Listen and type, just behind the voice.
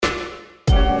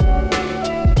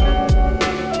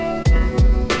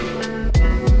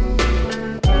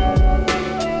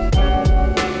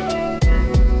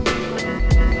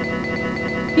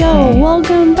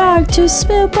to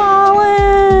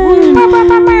Spitbawling.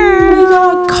 We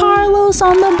got Carlos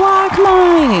on the black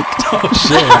mic. Oh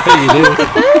shit, how you do?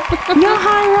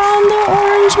 Yahira on the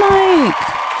orange mic.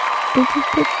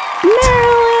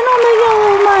 Marilyn on the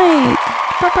yellow mic.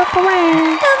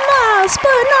 And last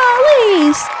but not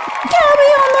least, Gabby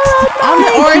on the red mic. On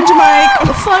the orange mic.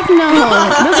 Fuck no.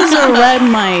 This is a red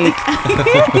mic.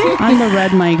 I'm the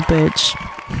red mic, bitch.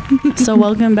 So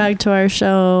welcome back to our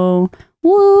show.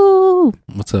 Woo!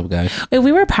 What's up, guys? If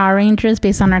we were Power Rangers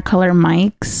based on our color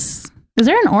mics, is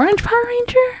there an orange Power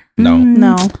Ranger? No.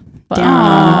 No.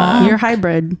 Damn. You're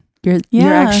hybrid. You're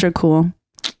extra cool.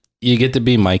 You get to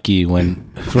be Mikey when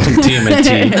from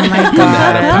TMNT Oh my when they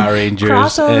had a Power Rangers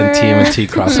Crossover. and TMNT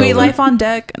crossover. Sweet Life on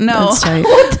Deck. No. That's right.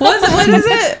 What is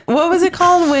it? What was it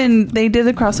called when they did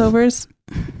the crossovers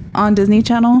on Disney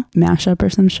Channel? Mashup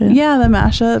or some shit. Yeah, the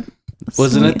mashup.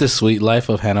 Wasn't it The Sweet Life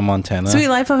of Hannah Montana? Sweet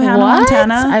Life of Hannah What?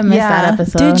 Montana? I missed that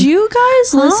episode. Did you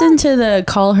guys listen to the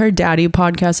Call Her Daddy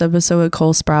podcast episode with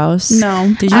Cole Sprouse?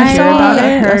 No. Did you I hear about saw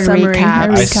it? her A summary. recap.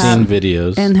 A I've recap. seen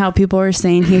videos. And how people were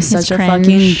saying he's such a cringe.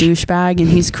 fucking douchebag and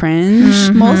he's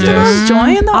cringe. Most of us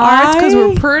join the arts because I-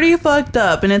 we're pretty fucked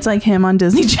up, and it's like him on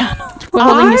Disney Channel.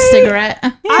 Rolling a cigarette. I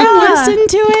listened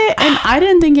to it and I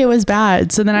didn't think it was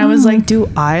bad. So then I was like, do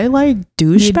I like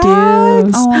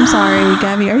douchebags? Oh, I'm sorry,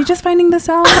 Gabby. Are you just finding this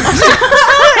out?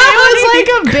 It was like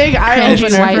a big eye Cringe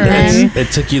opener white for men. me.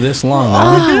 It took you this long,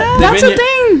 huh? That's the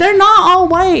thing. They're not all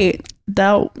white.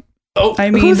 I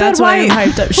mean, Who said that's why I'm white?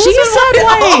 hyped up. Who She said said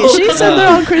white? white. She said they're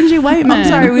all cringy white men. I'm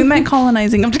sorry, we meant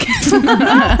colonizing. I'm just kidding.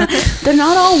 They're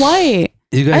not all white.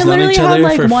 You I guys known literally each had other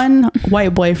like for one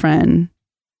white boyfriend.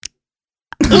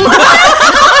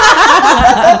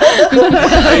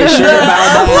 Are you sure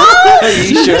about that? Are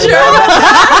you sure about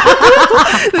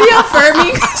that? The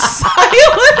affirming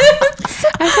silence.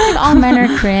 I feel like all men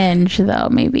are cringe, though.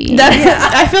 Maybe.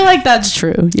 I feel like that's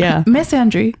true. Yeah. Miss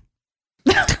Andre.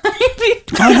 Oh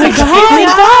my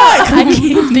god. I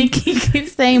keep thinking, keep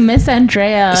saying Miss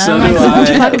Andrea. So I'm do like, I. who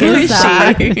the fuck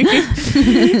is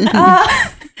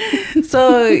that?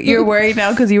 So you're worried now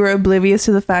because you were oblivious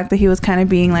to the fact that he was kind of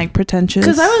being like pretentious.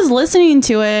 Because I was listening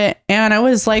to it and I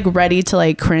was like ready to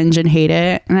like cringe and hate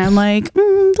it. And I'm like,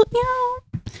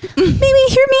 maybe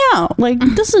hear me out. Like,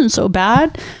 this isn't so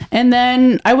bad. And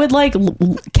then I would like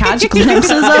catch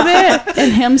glimpses of it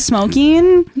and him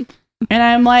smoking. And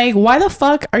I'm like, why the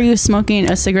fuck are you smoking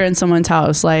a cigarette in someone's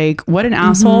house? Like, what an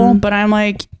asshole. But I'm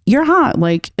like, you're hot.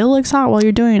 Like, it looks hot while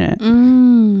you're doing it.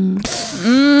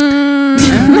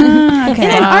 Okay.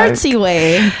 In an artsy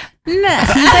way.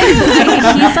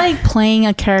 He's like playing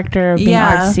a character of being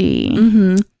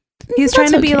artsy. He's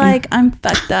trying to be okay. like, I'm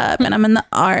fucked up and I'm in the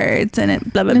arts and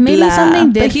it blah blah Maybe blah.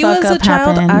 something did But he fuck was a up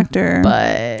child happen, actor.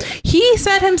 But He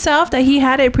said himself that he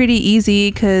had it pretty easy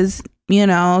because, you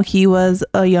know, he was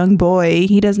a young boy.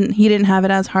 He didn't have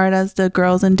it as hard as the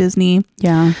girls in Disney.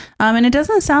 Yeah. And it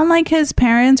doesn't sound like his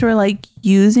parents were like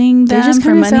using They them just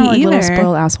for kind of money sound like either. little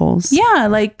spoiled assholes. Yeah,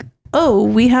 like, oh,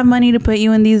 we have money to put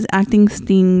you in these acting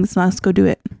things. Let's go do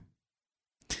it.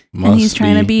 And he's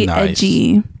trying to be nice.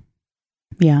 edgy.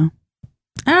 Yeah.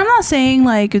 And I'm not saying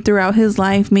like throughout his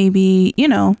life, maybe, you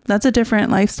know, that's a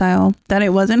different lifestyle, that it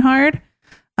wasn't hard.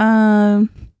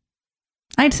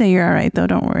 I'd say you're all right, though.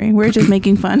 Don't worry. We're just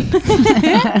making fun.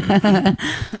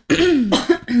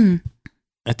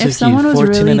 It took If someone you was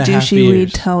 14 really and a half douchey, we'd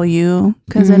years. tell you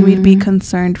because then we'd be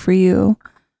concerned for you.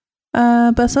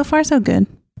 But so far, so good.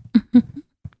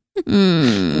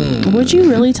 Would you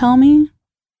really tell me?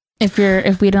 if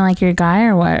we don't like your guy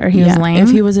or what, or he was lame. If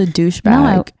he was a douchebag.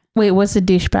 No, wait, what's the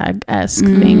douchebag-esque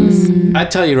things? I'd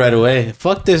tell you right away.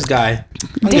 Fuck this guy. I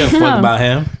don't give a fuck about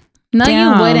him. No,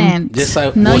 Damn. you wouldn't. Just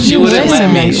like, No, well, she you wouldn't let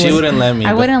wouldn't. me. She wouldn't let me.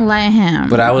 I wouldn't let him.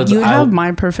 But I would. You would I have would-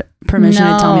 my permission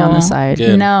to tell me on the side.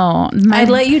 Good. No, I'd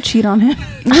let you cheat on him.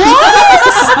 fuck.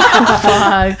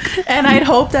 And I'd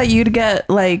hope that you'd get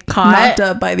like Caught? knocked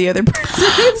up by the other person.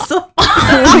 So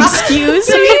Excuse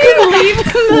so me? you can leave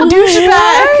the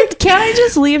douchebag. Can't I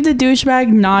just leave the douchebag,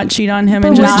 not cheat on him,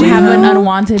 and But just not have have an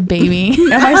unwanted baby.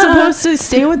 Am I supposed to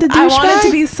stay with the douchebag? I want it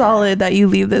to be solid that you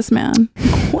leave this man.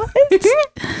 What?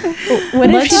 What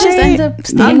if Let's she just say- ends up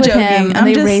staying I'm with joking. him and I'm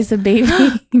they just- raise a baby?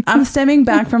 I'm stemming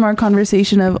back from our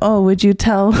conversation of, oh, would you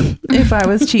tell if I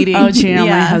was cheating? Oh, cheating on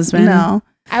my husband? No.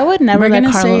 I would never We're let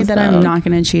going to say Carlos that go. I'm not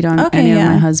going to cheat on Okay, any of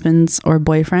yeah. my husbands or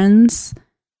boyfriends,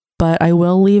 but I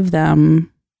will leave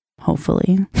them,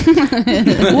 hopefully.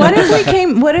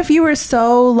 What if you were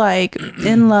so like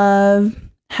in love,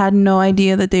 had no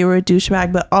idea that they were a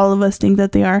douchebag, but all of us think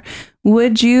that they are?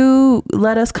 Would you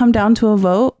let us come down to a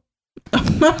vote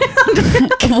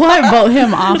What? Vote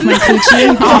him off my coochie?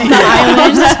 Off the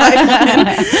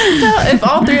island? No, if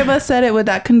all three of us said it, would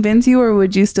that convince you, or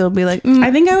would you still be like,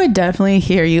 I think I would definitely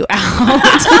hear you out.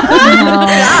 No,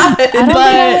 I don't think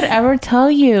I would ever tell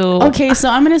you. Okay, so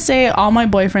I'm going to say all my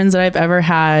boyfriends that I've ever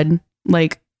had,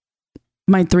 like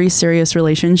my 3 serious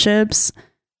relationships,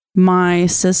 my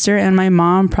sister and my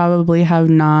mom probably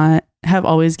have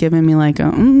always given me like,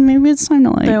 maybe it's time to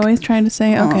like. they're always trying to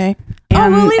say, okay.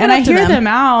 And, we'll leave it and up I to hear them. them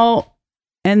out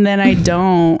and then I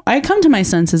don't. I come to my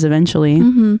senses eventually.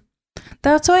 Mm-hmm.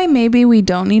 That's why maybe we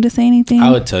don't need to say anything. I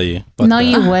would tell you. Fuck No, that.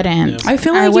 you wouldn't. I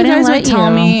feel I like you wouldn't guys would let tell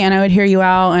you. me and I would hear you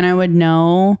out and I would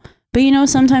know. But you know,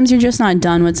 sometimes you're just not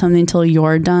done with something till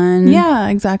you're done. Yeah,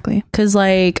 exactly. Because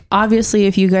like, obviously,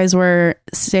 if you guys were,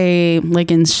 say,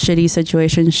 like in shitty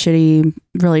situations, shitty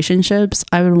relationships,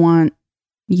 I would want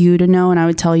you to know and I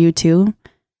would tell you too.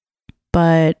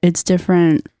 But it's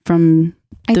different from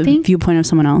I the think viewpoint of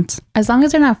someone else. as long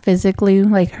as they're not physically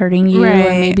like hurting you or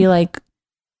Right. maybe like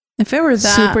If it were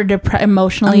that, super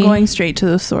emotionally. I'm going straight to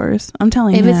the source. I'm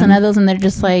telling If you. it's none of those and they're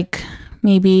just like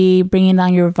maybe bringing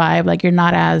down your vibe, like you're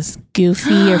not as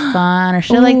goofy or fun or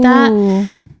shit like that,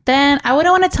 then I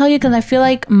wouldn't want to tell you because I feel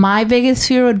like my biggest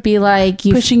fear would be like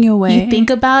you pushing you away. You think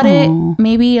about it,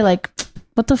 maybe you're like,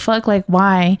 what the fuck, like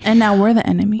why? And now we're the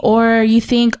enemy. Or you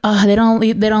think, oh, they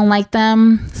don't like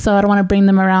them, so I don't want to bring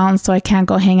them around, so I can't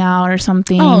go hang out or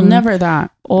something. Oh, never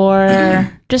that.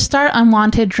 Or just start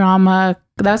unwanted drama.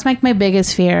 That's like my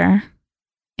biggest fear,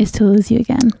 is to lose you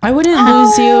again. I wouldn't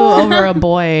lose you over a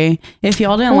boy. If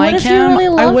y'all didn't Well, what like if you him,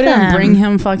 really I love wouldn't them? bring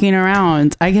him fucking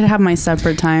around. I could have my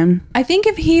separate time. I think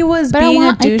if he was But being I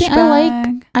a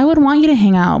douchebag, I would want you to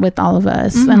hang out with all of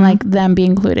us and like them be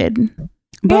included.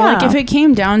 But Yeah. like if it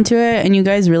came down to it and you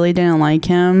guys really didn't like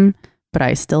him, but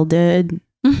I still did,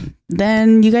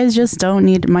 then you guys just don't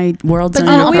need my world's But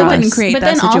gonna then be we across. wouldn't create But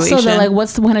that then also, situation. like,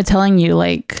 what's the point of telling you?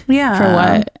 Like, Yeah. for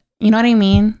what? You know what I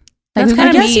mean? Like, That's we kinda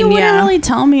I gotta guess you mean, wouldn't yeah. really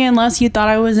tell me unless you thought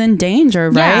I was in danger,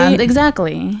 right? Yeah,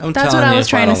 exactly. I'm That's what telling I you was if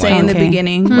trying to don't say like in it. the Okay.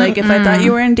 beginning. Like if I thought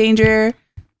you were in danger,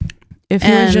 If you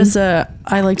were And- just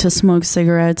I like to smoke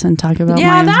cigarettes and talk about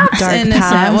yeah, my that's dark innocent.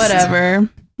 past. Whatever.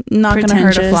 Not gonna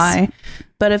hurt a Pretentious. fly.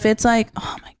 But if it's like,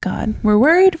 oh my god, we're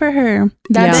worried for her,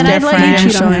 That's then I'd let different. you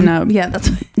cheat on Showing him. up. Yeah, that's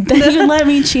Then you let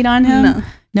me cheat on him?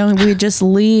 No, we just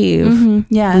leave. Mhm.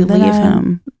 Yeah, We then leave I-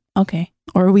 him. Okay.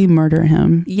 Or we murder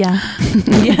him. Yeah.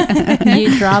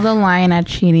 You draw the line at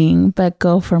cheating, but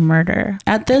go for murder.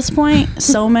 At this point,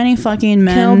 so many fucking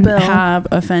Kill men Bill. have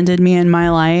offended me in my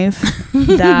life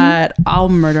that I'll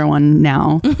murder one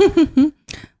now.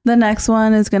 The next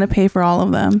one is gonna pay for all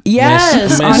of them. Yes,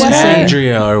 Miss honestly.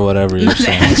 Andrea or whatever you're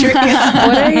saying.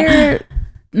 What are your,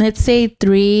 let's say,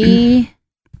 3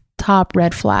 top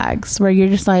red flags where you're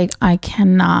just like, I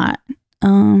cannot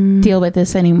deal with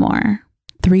this anymore?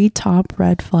 3 top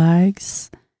red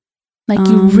flags. Like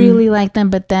you really like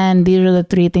them, but then these are the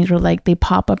 3 things where like they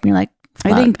pop up and you're like,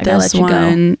 fuck, I think gotta this let you go.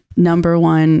 one, number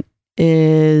 1,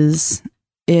 is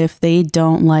if they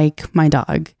don't like my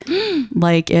dog.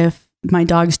 Like if my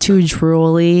dog's too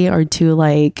drooly or too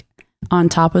like on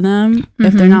top of them,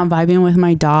 if they're not vibing with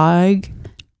my dog,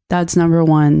 that's number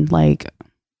 1. Like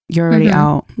you're already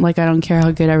out. Like I don't care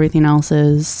how good everything else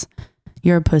is.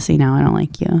 You're a pussy now. I don't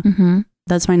like you.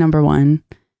 That's my number 1.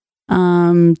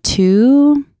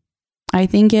 2, I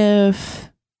think if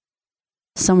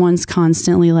someone's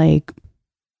constantly like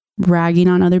ragging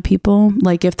on other people,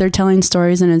 like if they're telling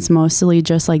stories and it's mostly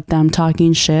just like them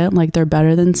talking shit, like they're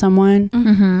better than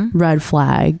someone, red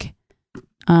flag.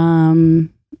 And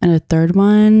a third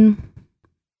one,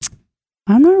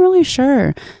 I'm not really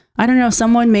sure. I don't know,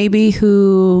 someone maybe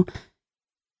who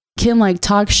can like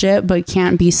talk shit but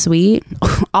can't be sweet.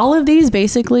 All of these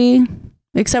basically,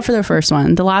 except for the first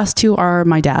one. The last 2 are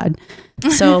my dad.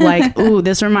 So like, ooh,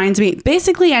 this reminds me.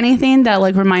 Basically anything that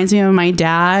like reminds me of my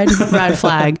dad, red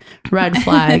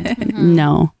flag,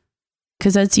 no.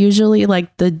 Because that's usually like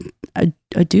a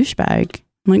douchebag.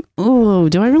 I'm like, ooh,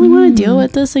 do I really want to deal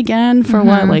with this again for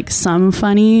what? Like some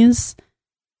funnies?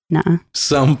 Nah.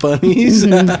 Some funnies.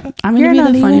 I'm going to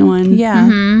be the funny one.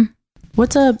 Yeah.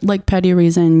 What's a like petty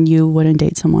reason you wouldn't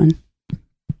date someone?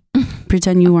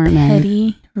 Pretend you weren't married.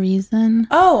 Petty reason.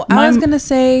 Oh, I was gonna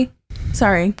say,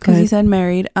 sorry, Go because you ahead. said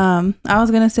married. I was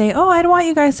gonna say, oh, I'd want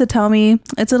you guys to tell me.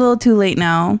 It's a little too late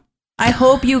now. I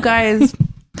hope you guys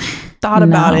thought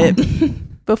about No.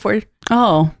 it before.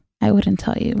 Oh, I wouldn't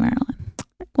tell you, Marilyn.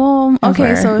 Well,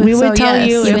 okay, Ever. so We would so tell yes.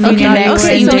 you if Even we if you thought had, you were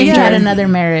in even if you danger. had another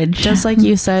marriage. just like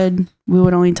you said, we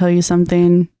would only tell you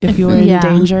something if you were in Yeah.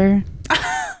 danger.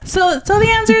 So the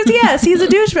answer is yes. He's a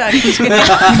douchebag.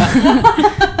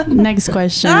 Next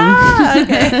question.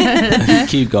 Okay.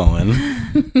 Keep going.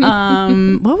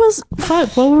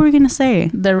 What were we gonna say?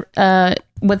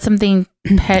 What's something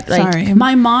pet like? Sorry.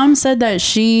 My mom said that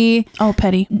she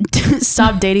Petty.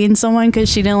 stopped dating someone because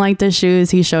she didn't like the shoes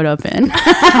he showed up in.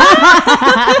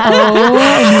 Oh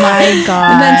my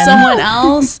god! And then someone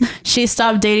else, she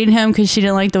stopped dating him because she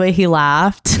didn't like the way he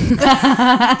laughed.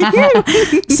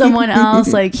 Someone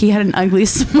else, like he had an ugly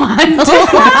smile.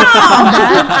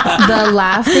 The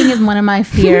laugh thing is one of my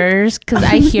fears because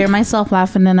I hear myself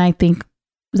laugh and then I think,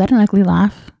 is that an ugly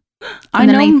laugh? I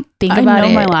And know, then I think about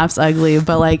it. my laugh's ugly,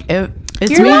 but like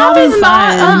it's Your me laugh having is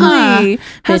fun. not ugly.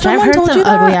 Has Bitch, I've someone heard told some you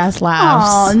that? ugly ass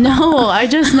laughs. Oh no! I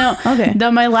just know Okay.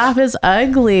 that my laugh is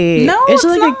ugly. No, it's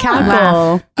just it's like not. a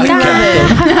cackle. That's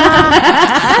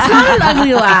not an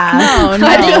ugly laugh. No,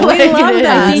 I think, we love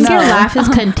that. I think your No. laugh is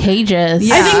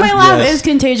contagious. I think my laugh Yes. is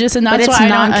contagious, and that's But it's why I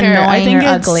not don't care. I annoying think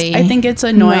or it's ugly. I think it's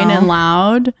annoying No. and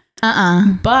loud, Uh-uh.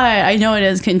 but I know it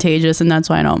is contagious, and that's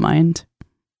why I don't mind.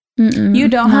 Mm-mm. You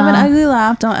don't have an No. ugly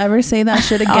laugh. Don't ever say that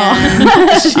shit again.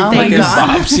 She Oh my fucking God.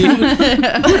 bops you.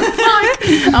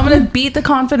 I'm gonna beat the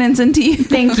confidence into you.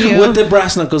 Thank you. With the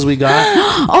brass knuckles we got.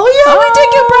 Oh yeah, we did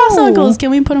get brass knuckles. Can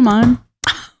we put them on?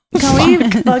 Can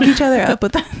we fuck each other up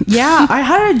with that? Yeah, I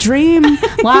had a dream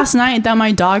last night that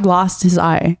my dog lost his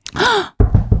eye.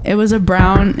 It was a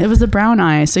brown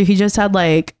eye. So he just had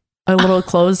like a little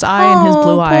closed eye and his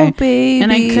blue eye. Baby.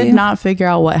 And I could not figure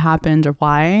out what happened or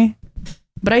why.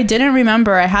 But I didn't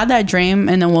remember. I had that dream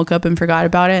and then woke up and forgot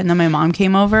about it. And then my mom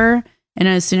came over. And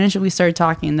as soon as we started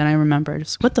talking, then I remembered.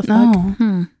 What the fuck?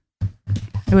 No.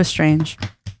 It was strange.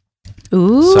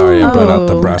 Ooh. Sorry, I brought out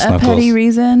the brass A knuckles. petty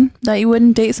reason that you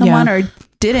wouldn't date someone Yeah. or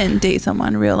didn't date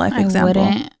someone. Real life I example.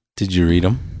 wouldn't. Did you read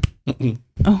them?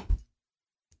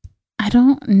 I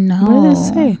don't know. What did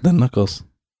it say? The knuckles.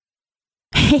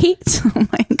 Hate. Oh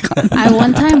my God. I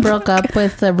one time broke up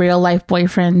with a real life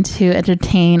boyfriend to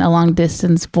entertain a long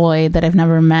distance boy that I've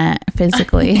never met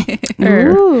physically.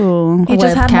 Ooh. He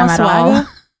just had webcam more at all. swagger.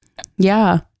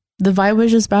 Yeah. The vibe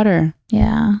was just better.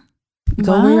 Yeah.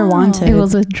 Go where you're Wow. wanted. It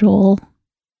was with Joel.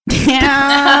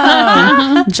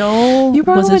 Damn. Joel. You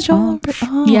brought was up a a Joel. chump.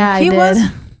 Oh, Yeah, I he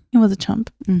did. He was a chump.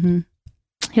 Mm-hmm.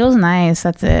 He was nice.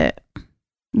 That's it.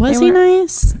 Was They he were-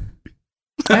 nice?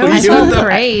 I I always You felt felt know.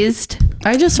 praised.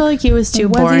 I just felt like he was too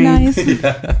Was boring. he nice?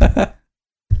 Yeah.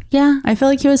 Yeah. I feel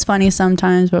like he was funny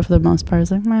sometimes, but for the most part, I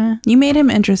was like, meh. You made him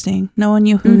interesting. No one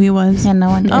knew who he was. Yeah, no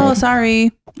one did. Oh,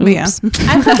 sorry. But yeah. Oops.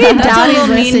 I fucking That's doubt a he's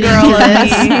little mean listening girl to of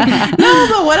this. me. No,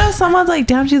 but what if someone's like,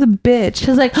 damn, she's a bitch.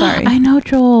 She's like, Sorry. I know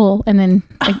Joel. And then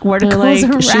like word They're goes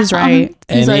like, around. she's right.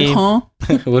 He's Any- like,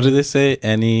 huh? What did they say?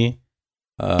 Any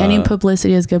Any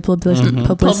publicity is good publicity. Mhm.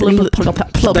 Publicity. They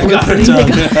got her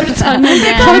Publicity. tongue.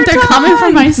 They're coming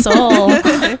from my soul.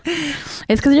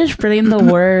 It's because you're spreading the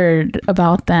word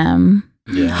about them.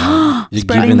 Yeah. You're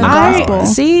Spreading giving the them gospel. power.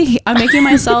 See, I'm making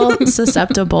myself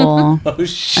susceptible. Oh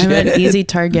shit. I'm an easy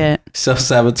target.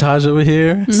 Self-sabotage over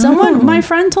here. Someone, my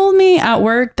friend told me at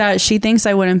work that she thinks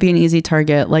I wouldn't be an easy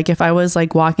target. Like if I was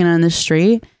like walking on the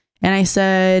street and I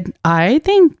said, I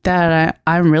think that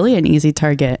I'm really an easy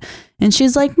target. And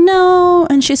she's like, no.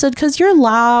 And she said, cause you're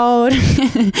loud.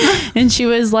 And she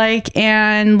was like,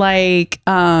 and like,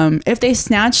 if they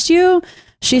snatched you,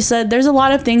 she said, there's a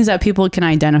lot of things that people can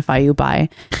identify you by.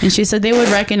 And she said they would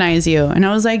recognize you. And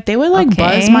I was like, they would like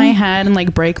Okay. buzz my head and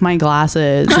like break my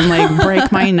glasses and like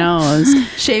break my nose.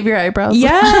 Shave your eyebrows.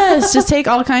 Yes, just take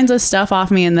all kinds of stuff off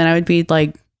me, and then I would be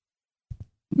like,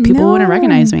 people No. wouldn't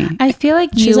recognize me. I feel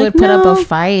like She's you like, would put up "No." a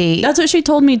fight. That's what she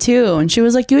told me too, and she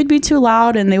was like, "You would be too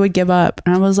loud, and they would give up."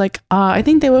 And I was like, "I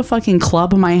think they would fucking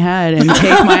club my head and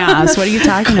take my ass. What are you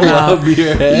talking about?" Club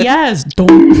your head. Yes,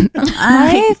 don't.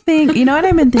 I think, you know what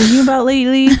I've been thinking about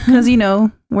lately? Because, you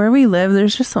know, where we live,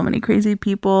 there's just so many crazy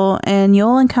people, and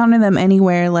you'll encounter them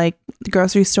anywhere, like the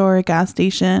grocery store, gas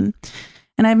station.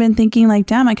 And I've been thinking, like,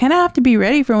 damn, I kind of have to be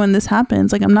ready for when this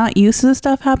happens. Like, I'm not used to this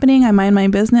stuff happening. I mind my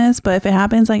business. But if it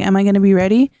happens, like, am I going to be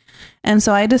ready? And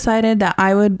so I decided that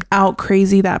I would out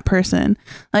crazy that person.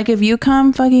 Like, if you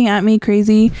come fucking at me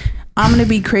crazy, I'm going to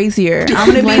be crazier. I'm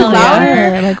going to be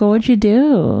louder. Like, what would you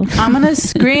do? I'm gonna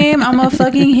scream. I'm gonna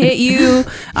fucking hit you.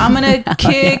 I'm gonna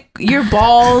kick your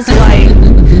balls. Like,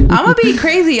 I'm gonna be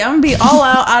crazy. I'm gonna be all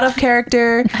out of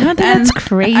character. I don't think that's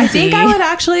crazy. I think I would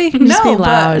actually Just no, be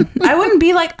loud. but I wouldn't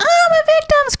be like, oh, I'm a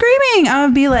victim screaming. I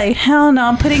would be like, hell no,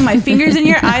 I'm putting my fingers in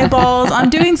your eyeballs. I'm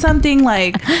doing something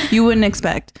like you wouldn't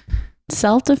expect.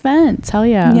 Self-defense. Hell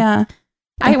yeah. Yeah.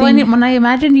 when I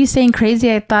imagined you saying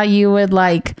crazy, I thought you would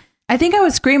like I think I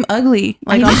would scream ugly,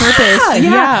 like on purpose.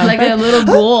 Yeah. Like a little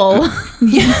ghoul.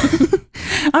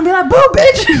 I'd be like, boo,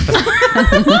 bitch.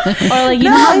 Or like, you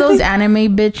know how those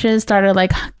anime bitches started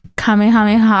like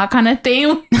Kamehameha kind of thing?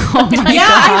 I think like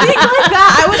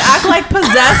that. I would act like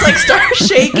possessed, like start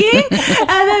shaking,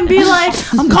 and then be like,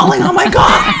 I'm calling on my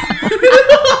God.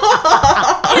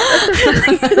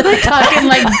 Talking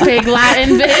like big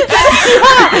Latin bitch.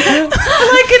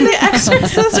 Like in The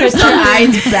Exorcist or Your something.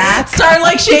 eyes back. Start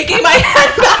like shaking my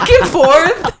head back and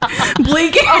forth,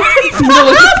 blinking.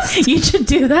 No, you should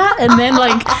do that and then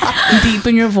like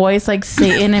deepen your voice like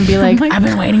Satan and be like, I've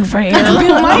been waiting for you. I'm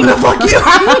gonna fuck you.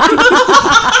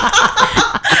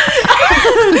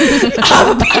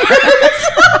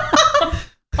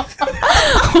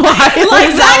 Why? Like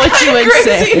Is that what you would crazy.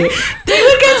 say? They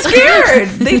would get scared.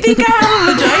 They think I have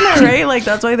a vagina, right? Like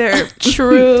that's why they're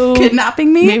True.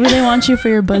 kidnapping me. Maybe they want you for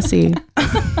your bussy.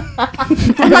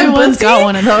 Everyone's pussy? got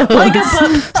one of those. Like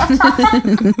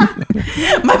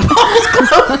my balls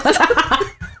closed.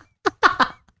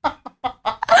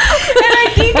 And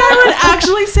I think I would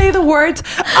actually say the words,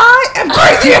 I am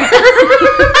crazy.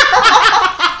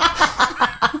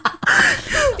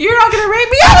 You're not gonna rape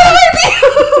me, I'm gonna rape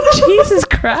you. Jesus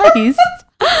Christ.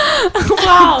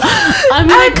 Wow. I'm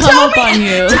gonna come up on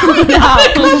you.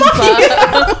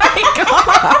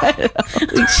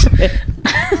 Holy shit.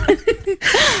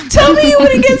 Tell me you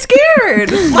wouldn't get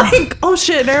scared. Like, oh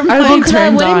shit, never mind. I would be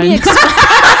turned on.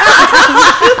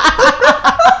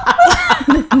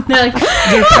 They're like,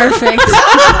 you're perfect.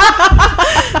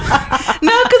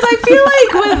 No, because I feel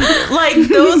like with like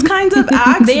those kinds of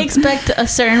acts, They expect a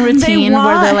certain routine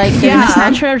where they're like, yeah.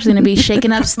 this church is going to be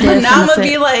shaken up stiff. but now I'm and gonna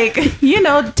be like,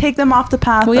 take them off the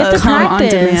path. we have to of Come on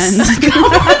practice.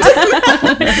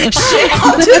 demand. shit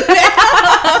on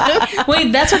demand.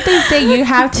 Wait, that's what they say. You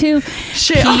have to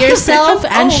Shit on pee yourself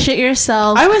demand. and Oh. shit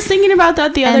yourself. I was thinking about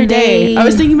that the other And day. they I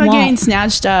was thinking about getting won't.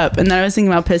 snatched up, and then I was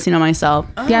thinking about pissing on myself.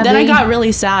 Yeah, then I they- got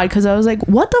really sad because I was like,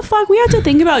 "What the fuck? We have to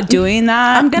think about doing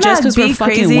that I'm gonna just because be we're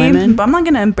fucking crazy, women." but I'm not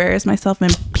gonna embarrass myself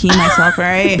and pee myself,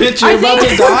 right? Bitch, you're about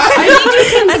to die.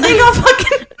 I think I'll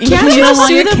fucking. Can't You you don't want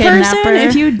sue your the kidnapper?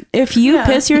 person if you Yeah.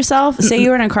 piss yourself? Say you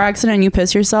were in a car accident and you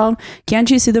piss yourself. Can't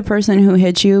you sue the person who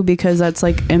hit you because that's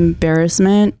like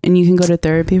embarrassment, and you can go to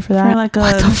therapy for that? For like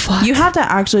What the fuck? You have to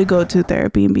actually go to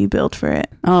therapy and be billed for it.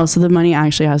 Oh, so the money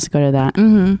actually has to go to that.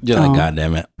 Mm-hmm. You're Oh. like, God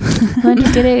damn it. Then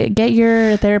just get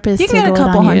your therapist You to can get a go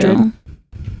couple down you. hundred,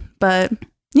 but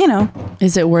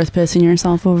Is it worth pissing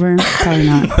yourself over? Probably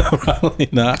not. Probably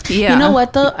not. yeah. You know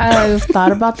what though? I've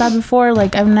thought about that before.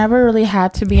 Like I've never really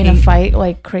had to be in a fight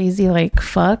like crazy, like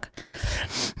fuck.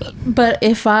 But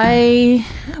if I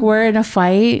were in a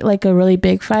fight, like a really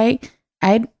big fight,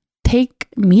 I'd take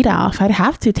meat off. I'd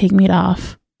have to take meat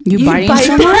off. You biting bite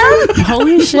someone?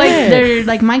 Holy shit! Like they're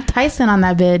like Mike Tyson on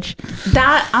that bitch.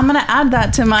 That I'm gonna add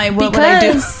that to my what would I do?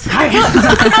 Because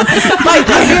Bite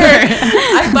the ear.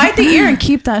 I bite the ear and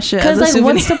keep that shit as a like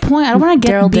souvenir. what's the point? I don't want to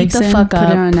get Daryl beat Dixon the fuck put it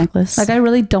on up. a necklace. Like I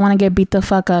really don't want to get beat the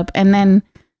fuck up. And then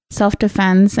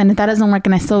self-defense, and if that doesn't work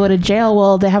and I still go to jail,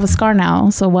 well, they have a scar now,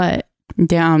 so what?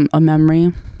 Damn, a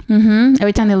memory.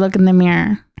 Every time they look in the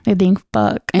mirror, they think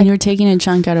fuck. And you're taking a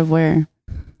chunk out of where?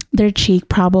 Their cheek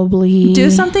probably. Do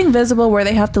something visible where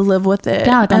they have to live with it,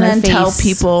 Yeah, like on and their then tell face.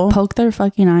 people. Poke their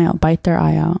fucking eye out. Bite their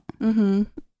eye out. Mm-hmm.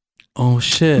 Oh,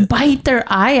 shit. Bite their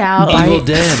eye out. Evil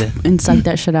Dead. And suck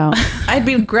that shit out. I'd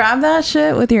be grab that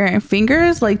shit with your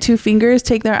fingers, like 2 fingers,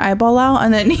 take their eyeball out,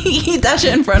 and then eat that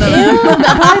shit in front of them. Ew, they'll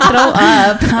probably throw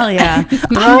up. Hell yeah.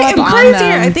 I am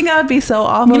crazier. I think I would be so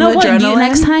off You of know what? adrenaline.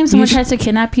 Next time someone tries to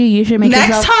kidnap you, you should make Next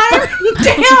yourself. time,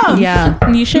 damn.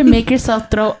 Yeah. You should make yourself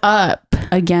throw up.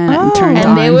 Again, Oh. turned And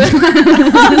on. they would.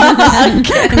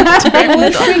 They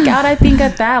would freak out. I think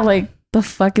at that, like, the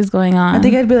fuck is going on? I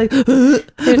think I'd be like, You'd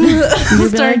be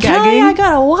start like, gagging. "Hey, I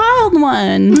got a wild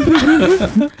one."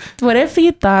 What if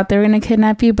you thought they were gonna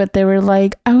kidnap you, but they were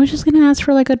like, I was just gonna ask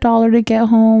for like $1 to get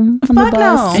home on the Fuck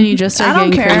bus. no. And you just I start don't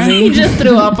getting care. crazy. You just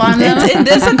threw up on them. It's in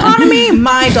this economy,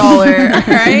 my dollar,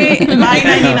 right? My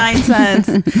 99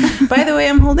 cents. By the way,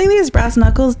 I'm holding these brass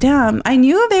knuckles. Damn, I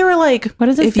knew they were like, What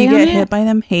does it if say you on get it? hit by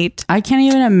them, hate. I can't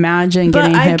even imagine But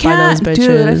getting I hit by those can't, bitches.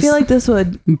 dude. I feel like this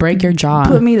would break your jaw.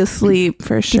 put me to sleep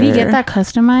for sure. Did you get that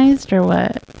customized or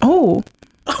what? Oh.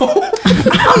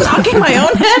 I'm knocking my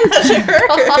own head. That shit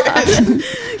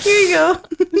hurt. Here you go.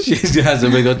 She has a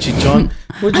big old chichon.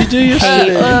 What'd you do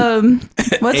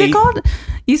yesterday? What's it called?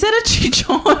 You said a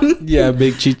chichon. Yeah,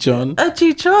 big chichon. A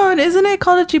chichon. Isn't it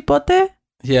called a chipote?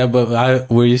 Yeah, but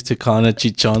we're used to calling it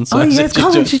chichon. So Oh, I you said guys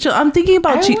call it chichon. chichon. I'm thinking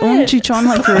about I chichon, would. chichon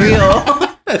like for real.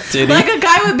 Titty. Like a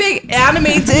guy with big anime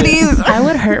titties. I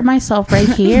would hurt myself right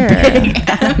here.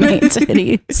 Anime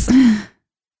titties.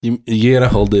 You gotta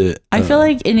hold it. I feel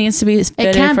like it needs to be It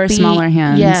fitted can't for be, smaller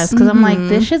hands. Yes, because I'm like, Mhm.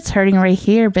 this shit's hurting right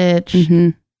here, bitch. hmm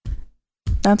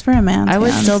That's for a man. I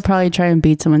would still probably try and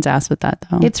beat someone's ass with that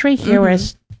though. It's right here where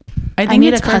it's, I I think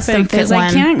need it's a custom perfect because fit I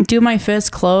one. can't do my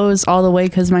fist close all the way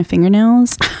because of my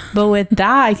fingernails. But with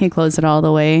that, I can close it all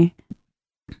the way.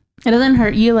 it doesn't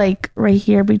hurt you like right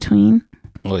here between.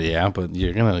 Well, yeah, but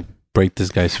you're gonna break this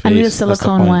guy's face. I need a That's the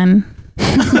silicone point. one.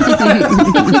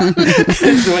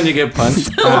 It's when you get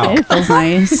punched. Ow. It feels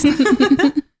nice.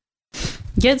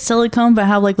 Get silicone, but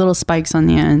have like little spikes on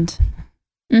the end.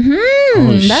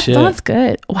 Mm-hmm. That shit. sounds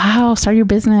good. Wow, start your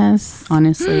business.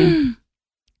 Honestly,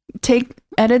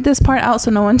 edit this part out so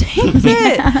no one takes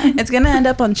it. It's gonna end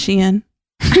up on Shein.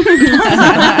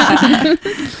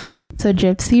 So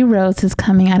Gypsy Rose is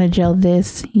coming out of jail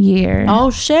this year. oh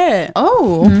shit!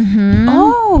 Oh. Mhm.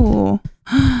 Oh.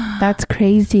 That's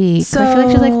crazy. 'Cause I feel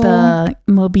like she's like the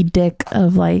Moby Dick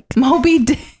of like, Moby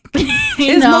Dick. you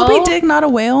Is know? Moby Dick not a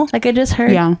whale? Like I just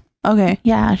heard. Yeah, Okay.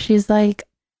 Yeah, she's like,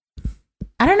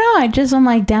 I don't know. I'm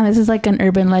like, damn, this is like an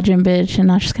urban legend, bitch, and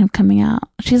now she's kind of coming out.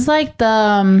 She's like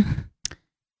the,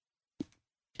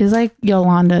 she's like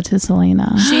Yolanda to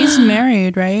Selena. she's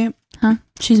married, right? Huh?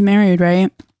 She's married,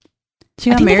 right? She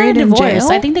I got think they got a married in divorce.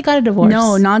 jail. I think they got a divorce.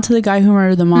 No, not to the guy who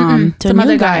murdered the mom. To some a new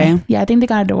other guy. Yeah, I think they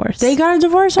got a divorce. They got a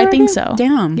divorce. I think already? so.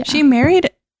 Damn. Yeah. She married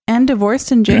and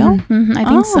divorced in jail. Mhm, I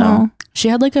think so. She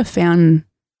had like a fan,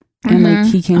 and like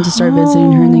Mhm. he came to start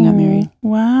visiting her, and they got married.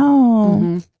 Wow.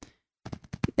 Mhm.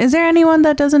 Is there anyone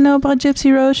that doesn't know about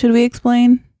Gypsy Rose? Should we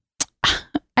explain?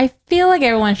 I feel like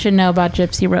everyone should know about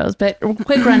Gypsy Rose, but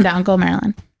quick rundown. Go,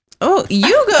 Marilyn. Oh,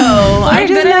 you go. I'm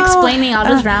good at know explaining. I'll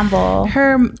just ramble.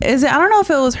 her. Is it? I don't know if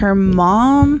it was her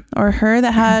mom or her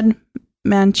that had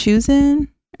Mancuson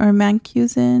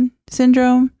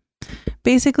syndrome.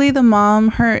 Basically, the mom,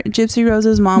 her Gypsy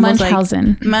Rose's mom was like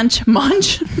Munchausen. munch.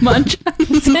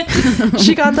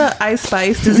 She got the Ice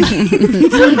Spice disease.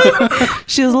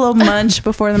 She was a little munch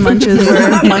before the munches were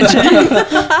munching.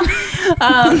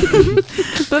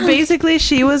 But basically,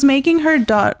 she was making her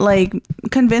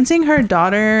convincing her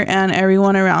daughter and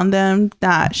everyone around them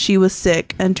that she was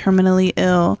sick and terminally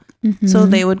ill. Mm-hmm. So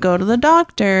they would go to the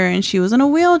doctor, and she was in a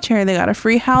wheelchair. They got a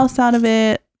free house out of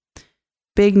it.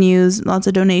 Big news, lots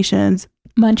of donations.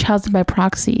 Munchausen by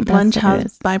proxy. That's what it Munch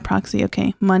is. by proxy,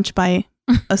 okay. Munch by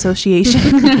association.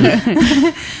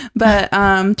 But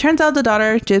turns out the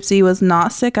daughter, Gypsy, was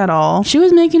not sick at all. She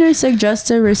was making her sick just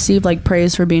to receive like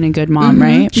praise for being a good mom, Mhm.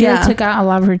 right? She Yeah. like, took out a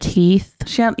lot of her teeth,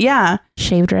 She had, yeah.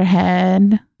 shaved her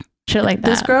head, shit like that.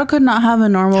 This girl could not have a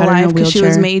normal Had her in a life because she was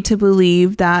wheelchair. made to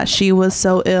believe that she was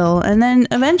so ill. And then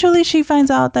eventually she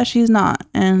finds out that she's not.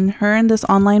 And her and this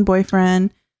online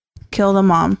boyfriend kill the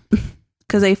mom.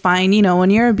 Because they find, when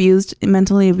you're abused,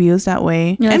 mentally abused that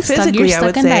way, You're, like, and physically, you're I stuck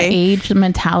would in that say, age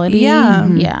mentality. Yeah.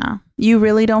 Yeah. you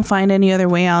really don't find any other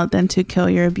way out than to kill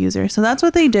your abuser. So that's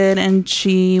what they did, and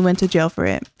she went to jail for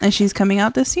it. And she's coming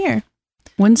out this year.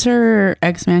 When's her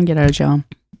ex-man get out of jail?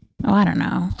 Oh, I don't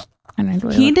know. I don't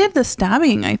really He look. did the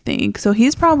stabbing, I think. So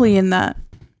he's probably in the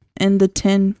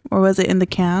tin, or was it in the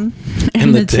can?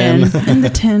 In the tin. In the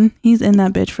tin. He's in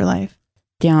that bitch for life.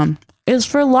 Damn. Is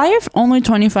for life only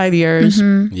 25 years?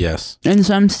 Mhm. Yes. In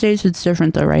some states, it's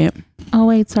different though, right? Oh,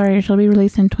 wait, sorry. She'll be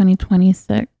released in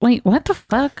 2026. Wait, what the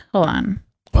fuck? Hold on.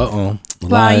 Uh-oh.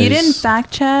 Wow, you Lies. didn't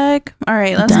fact check. All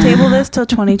right, let's table this till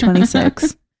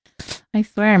 2026. I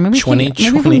swear. Maybe she, maybe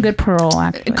 2020. from good parole,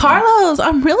 actually. Carlos,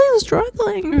 I'm really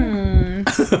struggling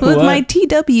Mm. with What? my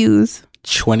TWs.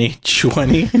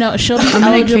 2020. No, she'll be gonna kick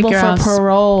eligible your for ass.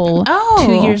 parole Oh.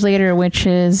 2 years later, which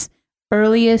is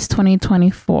earliest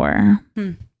 2024.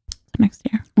 Hmm. Next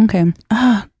year. Okay.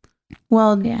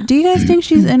 Well, Yeah. do you guys think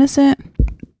she's innocent?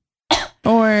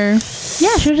 Or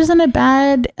Yeah, she was just in a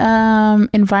bad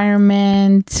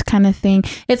environment kind of thing.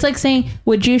 It's like saying,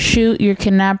 would you shoot your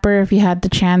kidnapper if you had the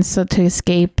chance to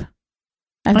escape?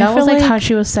 And I that was feel like like- how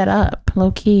she was set up,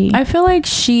 low key. I feel like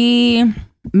she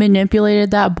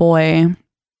manipulated that boy,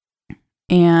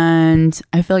 and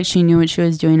I feel like she knew what she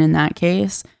was doing in that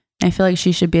case. I feel like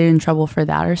she should be in trouble for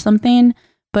that or something.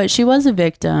 But she was a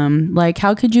victim. Like,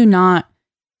 how could you not?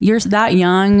 You're that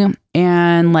young,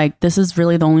 and like, this is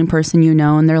really the only person you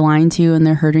know, and they're lying to you and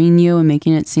they're hurting you and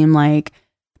making it seem like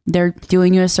they're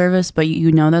doing you a service, but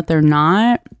you know that they're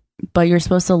not. But you're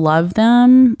supposed to love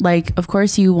them. Like, of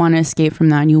course, you want to escape from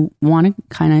that, and you want to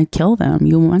kind of kill them.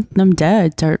 You want them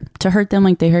dead to hurt them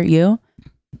like they hurt you.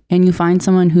 And you find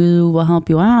someone who will help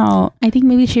you out. I think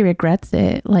maybe she regrets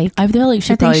it. Like, I feel like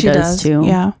she I think probably she does too.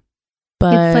 Yeah.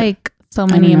 But it's like so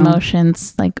many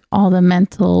emotions, like all the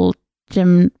mental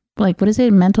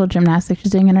mental gymnastics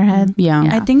she's doing in her head. Yeah.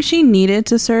 I think she needed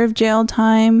to serve jail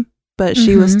time, but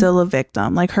she was still a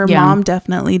victim. Like her mom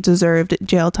definitely deserved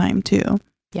jail time too.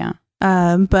 Yeah.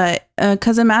 But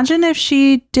because imagine if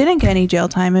she didn't get any jail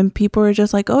time and people were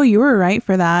just like, oh, you were right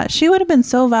for that. She would have been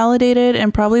so validated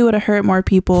and probably would have hurt more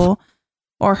people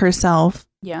or herself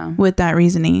with that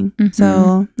reasoning.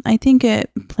 So I think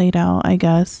it played out, I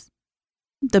guess,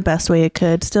 the best way it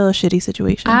could. Still a shitty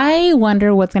situation. I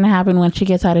wonder what's going to happen when she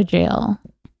gets out of jail.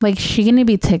 Like, she's going to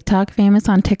be TikTok famous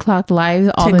on TikTok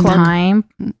live all the time.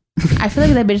 I feel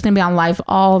like that bitch is going to be on live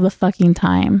all the fucking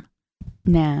time.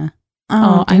 Nah. I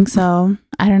don't think so.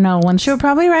 I don't know. She'll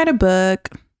probably write a book.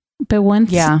 But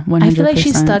once, 100%. I feel like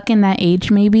she's stuck in that age.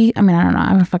 Maybe. I mean, I don't know.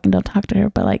 I fucking don't talk to her,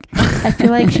 but like, I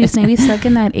feel like she's maybe stuck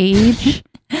in that age,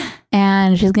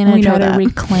 and she's gonna try to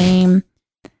reclaim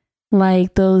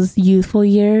like those youthful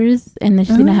years, and then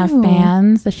she's gonna have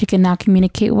fans that she can now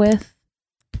communicate with.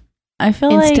 I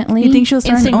feel instantly. Like you think she'll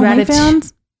start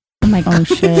OnlyFans? Oh my god! Oh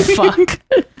shit! Fuck!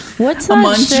 What's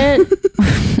that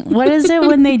shit? What is it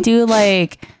when they do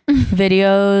like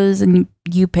videos and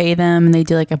you pay them and they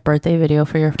do like a birthday video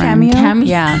for your friend? Cameo?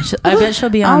 Yeah, I bet she'll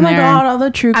be on there. Oh my god! All the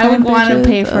true. I would want to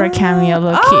pay for a cameo,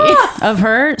 low key, of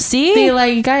her. See, be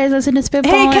like, guys, listen to Spitbawling.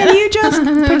 Hey, can you just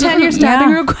pretend you're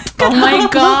stabbing real quick? Oh my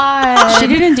god! She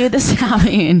didn't do the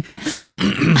stabbing.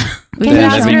 We can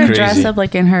ask her to dress up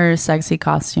like in her sexy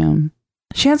costume.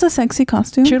 She has a sexy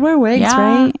costume. She'd wear wigs,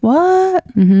 right? What?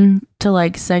 To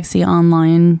like sexy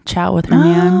online chat with her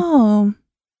man. Oh,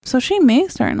 so she may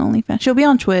start an OnlyFans. She'll be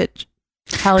on Twitch.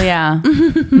 Hell yeah.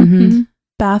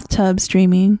 Bathtub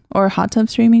streaming or hot tub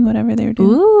streaming, whatever they're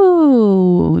doing.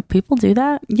 Ooh, people do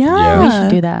that? Yeah. We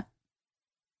should do that.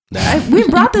 We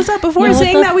brought this up before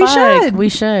saying that we should. We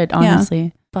should,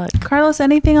 honestly. But Carlos,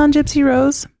 anything on Gypsy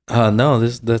Rose? No,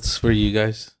 that's for you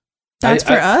guys. That's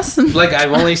for us? Like,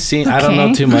 I've only seen, I don't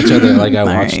know too much of it. Like, I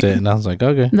watched it and I was like,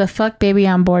 okay. The fuck baby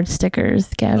on board stickers,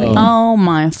 Gabby. Oh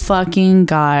my fucking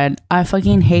God. I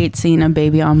fucking hate seeing a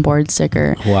baby on board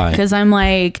sticker. Why? Because I'm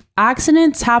like,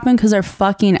 accidents happen because they're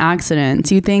fucking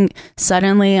accidents. You think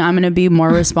suddenly I'm going to be more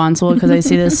responsible because I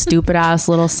see this stupid ass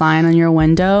little sign on your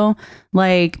window?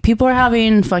 Like, people are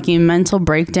having fucking mental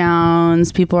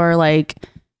breakdowns. People are like,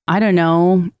 I don't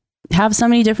know, have so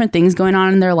many different things going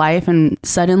on in their life, and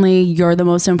suddenly you're the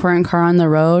most important car on the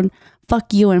road.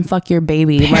 Fuck you and fuck your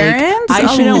baby. Parents? Like,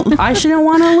 I shouldn't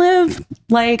want to live.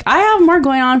 Like, I have more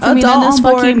going on for me than this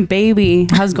fucking baby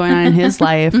has going on in his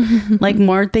life. Like,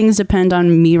 more things depend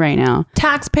on me right now.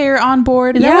 Taxpayer on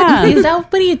board. Is that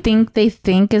what you think they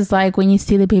think is like when you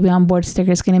see the baby on board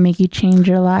sticker is going to make you change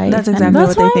your life? That's exactly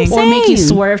what they think. Or make you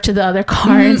swerve to the other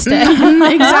car instead.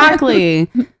 Exactly.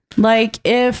 Like,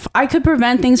 if I could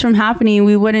prevent things from happening,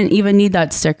 we wouldn't even need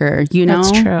that sticker, you know?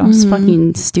 That's true. It's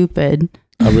fucking stupid.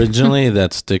 Originally,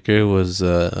 that sticker was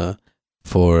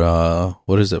for,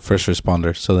 what is it, first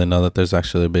responders, so they know that there's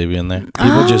actually a baby in there.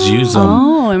 People just use them.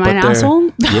 Oh, am I an asshole?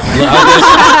 Yeah,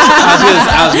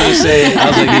 I was gonna say, I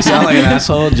was like, you sound like an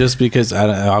asshole just because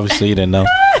obviously you didn't know.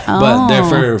 But they're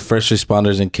for first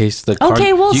responders in case the car...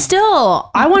 Okay, well, still,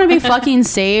 I want to be fucking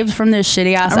saved from this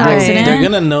shitty ass accident. They're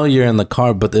gonna know you're in the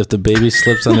car, but if the baby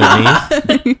slips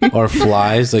underneath or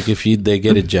flies, like if they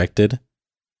get ejected,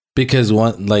 because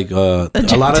one a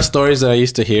lot of stories that I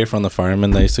used to hear from the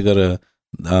firemen that used to go to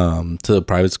the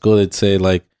private school, they'd say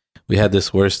like, we had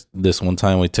this one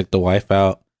time we took the wife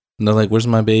out and they're like, where's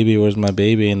my baby,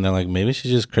 and they're like, maybe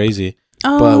she's just crazy.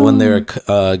 But when they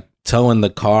were towing the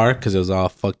car because it was all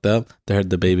fucked up, they heard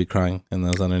the baby crying and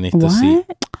that was underneath the seat.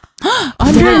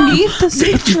 Underneath the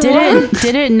seat.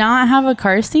 Did it not have a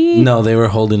car seat? No, they were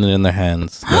holding it in their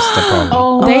hands. That's the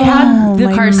problem. They had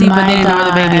the car seat, but they didn't know where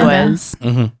the baby was.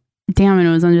 Damn, and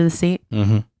it was under the seat.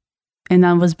 And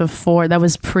that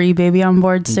was pre-baby on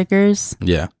board stickers.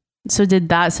 Yeah. So did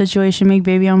that situation make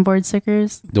baby on board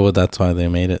stickers? Well, that's why they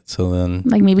made it. So then,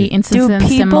 like maybe instances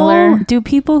similar. Do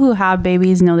people who have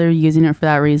babies know they're using it for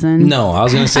that reason? No, I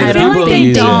was gonna say I the don't people think who they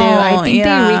use do. it. I think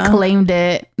they reclaimed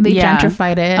it. They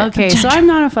gentrified it. Okay, so I'm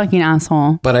not a fucking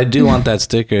asshole. But I do want that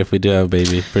sticker if we do have a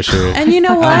baby for sure. And you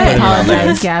know what? I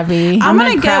Apologize, Gabby. I'm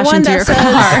gonna get one that says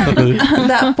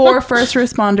that for first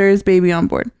responders, baby on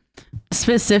board.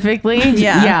 Specifically,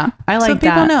 yeah, I like so that.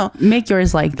 People know. Make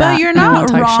yours like that. But you're not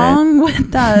wrong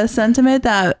with the sentiment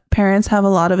that parents have a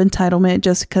lot of entitlement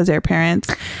just because they're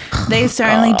parents. They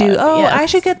certainly do. I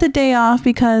should get the day off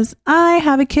because I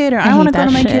have a kid, or I want to go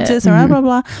to my kids' this, or blah blah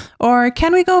blah. Or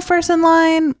can we go first in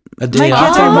line? A day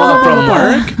off from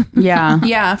work.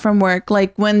 Yeah, from work.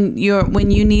 Like when you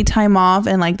need time off,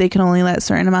 and like they can only let a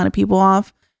certain amount of people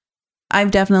off.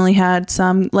 I've definitely had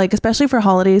some, like, especially for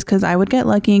holidays, because I would get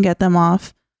lucky and get them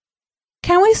off.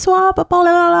 Can we swap? Blah, blah,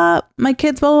 blah, blah. My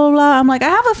kids, blah, blah, blah. I'm like, I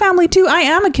have a family too. I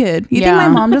am a kid. You think my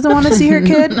mom doesn't want to see her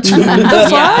kid? The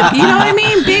fuck? You know what I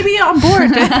mean? Baby on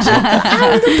board.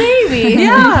 I'm the baby.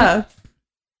 Yeah.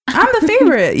 I'm the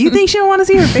favorite. You think she don't want to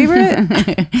see her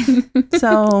favorite?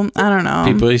 So, I don't know.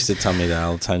 People used to tell me that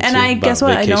all the time. And too, I guess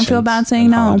what? I don't feel bad saying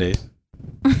and no. holidays.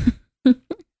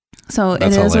 So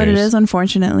That's it is what it hilarious. is,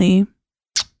 unfortunately.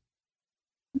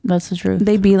 That's the truth.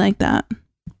 They be like that.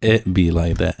 It be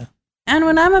like that. And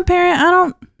when I'm a parent,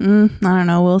 I don't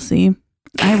know. We'll see.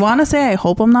 I want to say I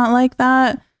hope I'm not like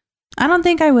that. I don't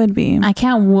think I would be. I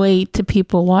can't wait to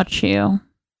people watch you.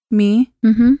 Me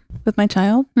Mm-hmm. with my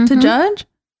child to Mhm. judge?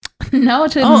 No,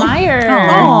 to admire.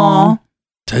 Oh.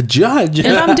 To judge. If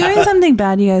I'm doing something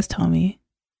bad, you guys tell me.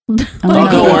 I'm Oh,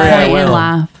 gonna don't worry, I point and will.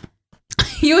 laugh.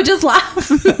 You would just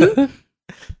laugh.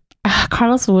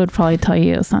 Carlos would probably tell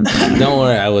you something. Don't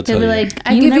worry, I will He'll tell be you. like,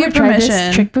 I "You give never you tried this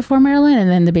permission." trick before, Marilyn," and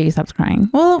then the baby stops crying.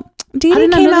 Well, I Dee did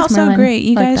not came know out this, so Merlin, great.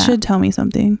 You like guys that. should tell me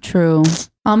something. True.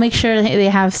 I'll make sure they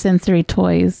have sensory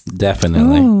toys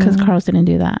Definitely. Ooh. because Carlos didn't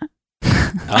do that.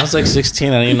 I was like 16.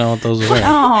 I didn't even know what those were.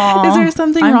 Aww. Is there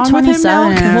something I'm wrong with him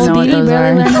 27 and I now? don't know what Dee those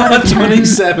barely are. learned how to turn.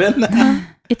 27.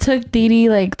 It took Dee Dee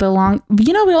like the long. We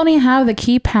only have the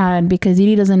keypad because Dee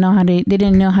Dee doesn't know how to. They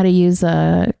didn't know how to use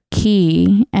a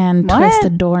key and What? twist the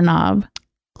doorknob.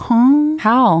 Huh?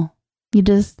 How? You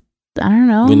just, I don't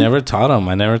know. We never taught them.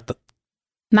 I never.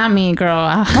 Not me,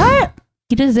 girl. What?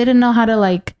 You just didn't know how to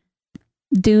like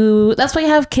do. That's why you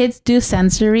have kids do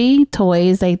sensory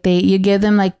toys. Like you give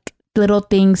them like little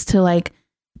things to like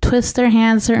twist their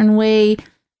hands certain way,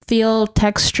 feel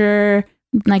texture,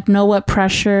 like know what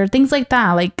pressure, things like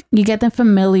that. Like you get them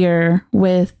familiar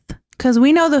with. Because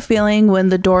we know the feeling when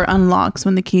the door unlocks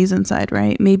when the key's inside,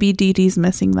 right? Maybe Dee Dee's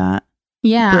missing that.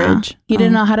 Yeah. Bridge. He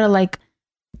didn't know how to like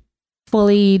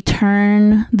fully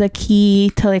turn the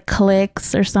key till it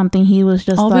clicks or something. He was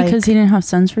just All like, because he didn't have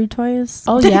sensory toys?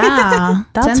 oh yeah.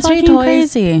 That's Sensory fucking toys.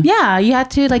 crazy. Yeah, you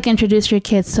had to like introduce your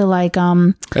kids to like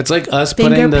It's like us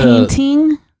finger putting the.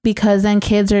 painting because then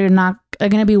kids are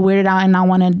gonna be weirded out and not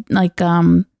want to like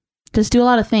just do a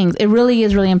lot of things. It really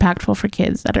is really impactful for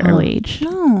kids at an early age.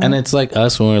 No. And it's like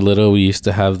us when we were little. We used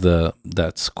to have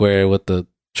that square with the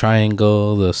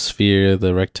triangle, the sphere,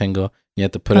 the rectangle. You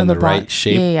have to put in the right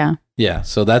shape. Yeah. Yeah,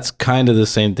 so that's kind of the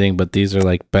same thing, but these are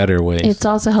like better ways. It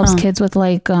also helps Huh. kids with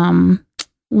like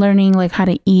learning like how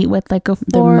to eat with like a The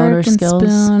fork motor and skills,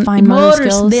 spoon. fine motor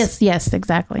skills. Yes,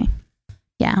 exactly.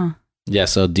 Yeah. Huh. Yeah,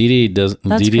 so Dee That's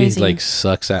Dee crazy. like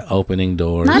sucks at opening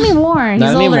doors. Not anymore. He's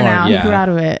Not older anymore, now. yeah. He grew out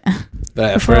of it.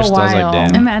 But at for a first I was while.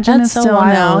 like, damn. Imagine That's it's so still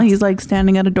now. wild. He's like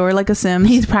standing at a door like a Sims.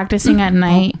 He's practicing at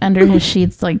night under his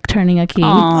sheets, like turning a key.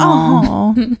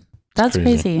 Aw. Oh, That's Crazy.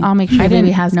 crazy. I'll make sure I baby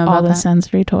didn't has know all about the that.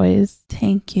 sensory toys.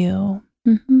 thank you.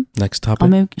 Mm-hmm. Next I'll topic.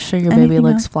 make sure your baby Anything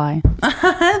looks else? fly.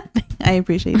 I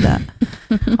appreciate that.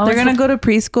 Oh, They're gonna go to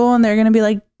preschool and they're gonna be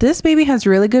like, "This baby has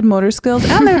really good motor skills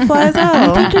and their flies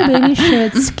I think out." your baby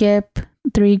should skip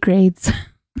 3 grades.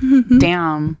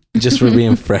 Damn. Just for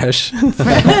being fresh.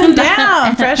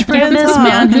 Damn, Fresh Give Prince. this huh?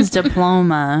 man his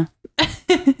diploma.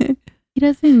 He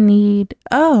doesn't need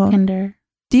Oh, kinder.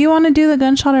 do you want to do the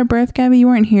gunshot at birth, Gabby? You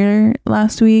weren't here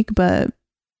last week, but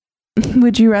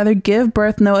would you rather give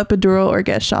birth, no epidural, or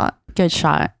get shot? Good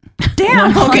shot.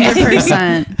 Damn.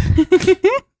 100%.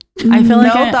 I feel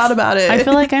like no thought about it. I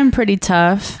feel like I'm pretty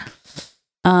tough.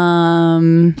 I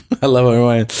love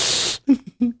everyone.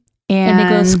 And it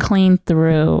goes clean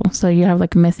through. So you have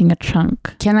like missing a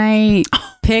chunk. Can I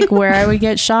pick where I would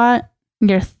get shot?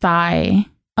 Your thigh.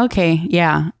 Okay,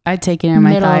 yeah, I'd take it in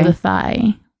my Middle thigh. of the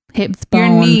thigh. Hips your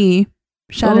bone. knee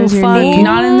shatters Oh, your fuck, knee.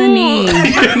 not in the knee.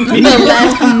 The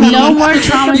left knee. No more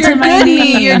trauma Your to my good knee.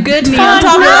 knee. Your good knee. Fuck, On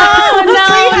top of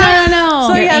that. no.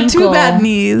 So you Your have two ankle. bad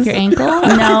knees. Your ankle?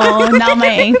 No, not my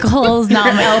ankles,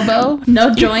 not my Elbow?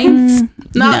 No joints?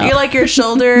 Not No. you're like your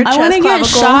shoulder, I chest, want to get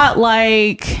clavicle. shot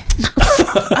like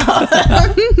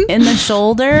in the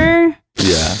shoulder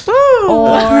Yeah.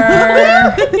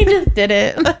 or He just did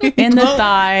it. in the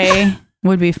thigh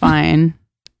would be fine.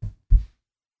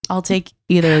 I'll take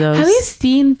either of those. Have you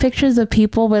seen pictures of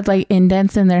people with like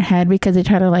indents in their head because they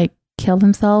try to like kill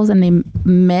themselves and they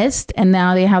missed and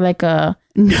now they have like a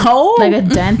No,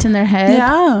 dent in their head?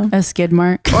 Yeah. a skid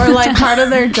mark. Or like part of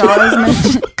their jaw is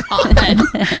missing.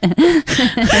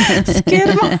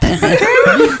 Skid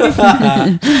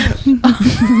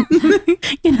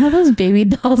You know those baby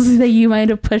dolls that you might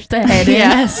have pushed the head in?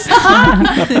 Yes.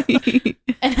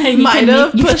 And then you Might can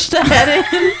have make- pushed the head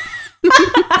in.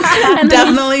 And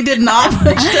definitely did not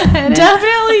push the head.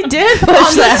 Definitely did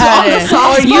push the head.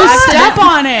 Or you step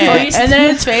on it, and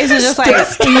then its face is just like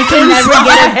you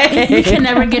can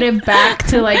never get it back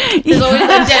to like. There's always a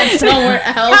dent somewhere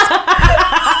else. Step on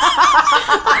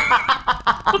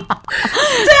it.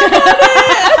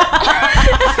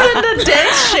 And the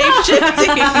dent's shape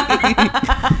shifting.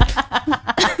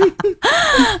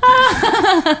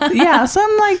 Yeah,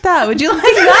 something like that. Would you like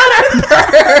that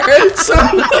or bird?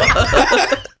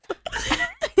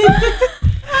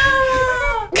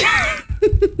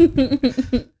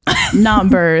 not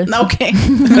birth. Okay.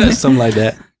 Something like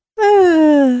that.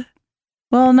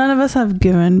 Well, none of us have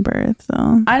given birth,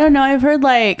 so I don't know. I've heard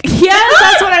like yes,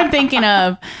 that's what I'm thinking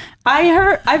of.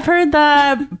 I've heard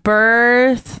that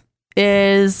birth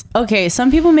is okay.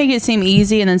 Some people make it seem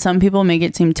easy, and then some people make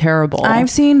it seem terrible. I've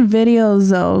seen videos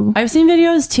though. I've seen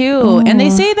videos too, and they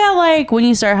say that like when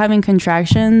you start having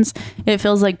contractions, it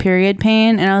feels like period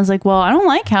pain. And I was like, well, I don't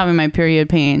like having my period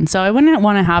pain, so I wouldn't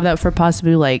want to have that for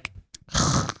possibly like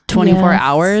 24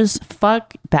 hours.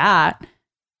 Fuck that.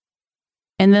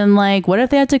 And then like, what if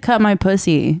they had to cut my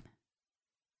pussy?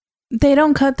 They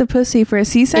don't cut the pussy for a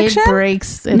C-section? It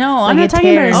breaks. No, like I'm not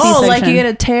talking about a C-section. Oh, like you get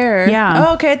a tear. Yeah.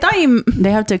 Oh, okay. I thought you...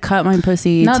 They have to cut my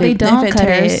pussy. No, they don't cut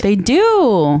it. They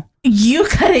do. You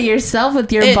cut it yourself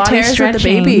with your It body tears with the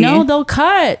stretching. baby. No, they'll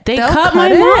cut. They'll cut my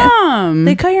cut it? mom.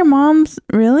 They cut your mom's...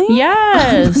 Really?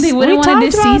 Yes. They wouldn't We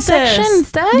want to do talked about C-section this.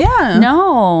 instead? Yeah.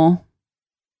 No.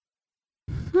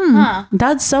 Huh.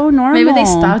 That's so normal. Maybe they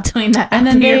stopped doing that. And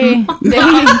then after your mom. they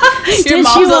stitch Your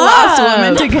mom's you the last up.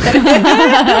 woman to get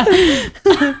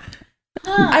it.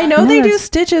 I know they do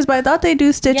stitches, but I thought they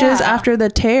do stitches Yeah. after the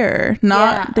tear,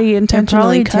 not Yeah. they It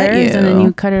intentionally probably cut you. tears and then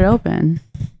you cut it open.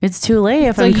 It's too late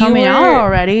if So I'm you coming out were-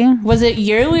 already. Was it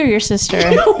you or your sister?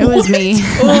 It was me.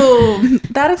 Oh,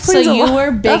 that explains So a you lot.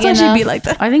 were big That's why she'd enough- be like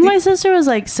that. I think my sister was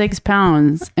like 6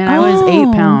 pounds and I was 8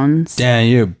 Oh. pounds. Damn,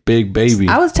 you're a big baby.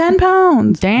 I was 10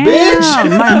 pounds. Damn. Bitch. My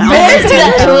mom was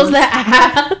That 10 was the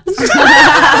ass.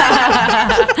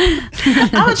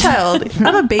 I'm a child.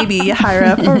 I'm a baby,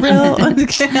 Hira, for real. I'm not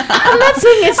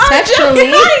saying it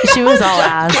sexually. She was all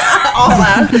ass. All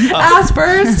ass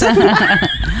first.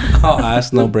 Oh,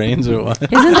 ass, no brains or what?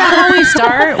 Isn't that how we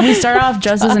start? We start off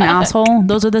just as an asshole.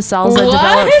 Those are the cells that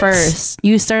develop What? first.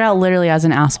 You start out literally as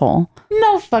an asshole.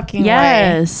 No fucking way.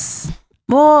 Yes.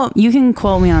 Well, You can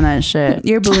quote me on that shit.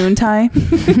 your balloon tie.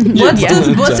 Yes.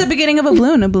 What's the beginning of a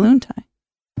balloon? A balloon tie.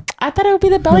 I thought it would be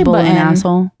the belly The balloon button.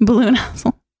 asshole. Balloon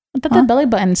asshole. I thought the belly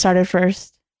button started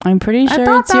first. I'm pretty sure I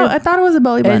thought it's your. I thought it was a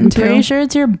belly button I'm too. pretty sure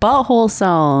it's your butthole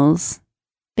cells.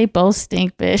 They both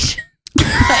stink, bitch.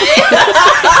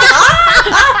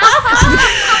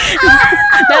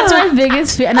 That's my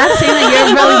biggest fear. I'm not saying that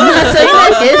your belly button. I'm saying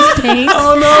that his stinks.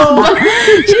 Oh no.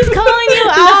 She's calling you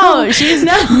out. She's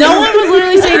no one was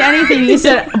literally saying anything. You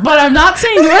said, but I'm not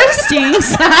saying yours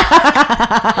stinks.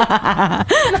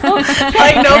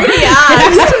 Like nobody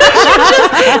asked. She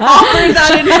just offered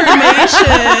that information.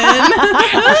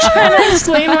 I'm trying to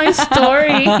explain my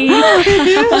story.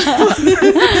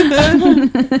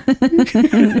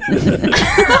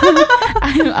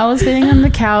 I was sitting on the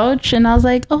couch and I was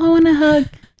like, oh, I want a hug.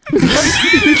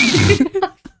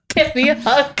 Give me a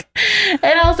hug.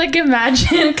 And I was like,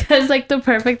 imagine, because like the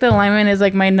perfect alignment is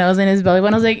like my nose and his belly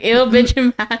button. I was like, ew, bitch,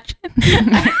 imagine.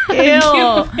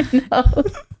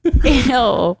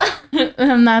 Ew.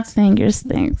 I'm not saying yours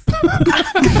stinks.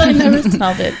 I never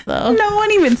smelled it though. No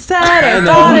one even said or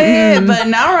thought it, but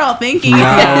now we're all thinking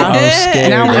Now I'm it. scared.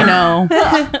 Now we know.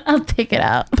 I'll take it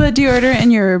out. Put deodorant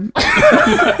in your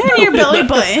belly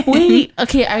button. Wait,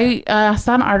 okay. I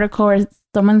saw an article where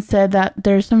someone said that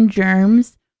there's some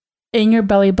germs in your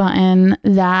belly button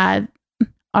that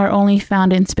are only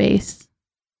found in space.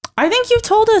 I think you've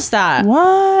told us that.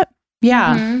 What?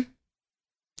 Yeah.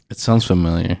 It sounds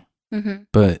familiar. Mm-hmm.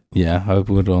 But yeah, I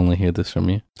would only hear this from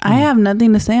you. I have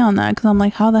nothing to say on that because I'm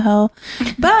like, how the hell?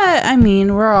 But I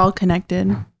mean, we're all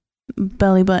connected.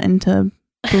 Belly button to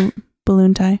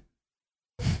balloon tie.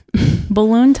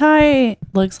 Balloon tie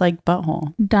looks like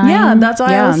butthole. Yeah, that's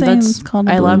why I was saying that's- it's called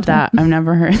a I balloon love tie. that. I've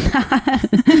never heard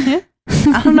that.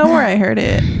 I don't know where I heard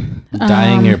it.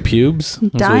 Dyeing your pubes? Is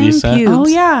what dyeing you said? pubes. Oh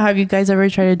yeah, have you guys ever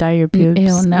tried to dye your pubes?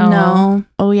 Ew, no.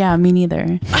 Oh yeah, me neither.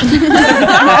 Okay,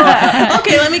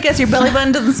 let me guess. Your belly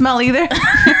button doesn't smell either.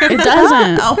 It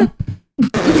doesn't.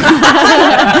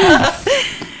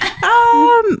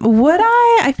 Would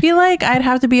I feel like I'd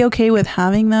have to be okay with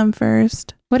having them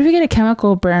first. What if you get a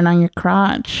chemical burn on your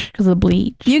crotch because of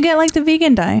bleach? You get like the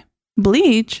vegan dye.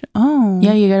 Bleach? Oh.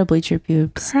 Yeah, you gotta bleach your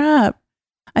pubes. Crap.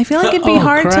 I feel like it'd be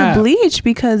hard crap. to bleach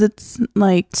because it's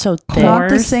like So thick. not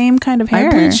the same kind of hair.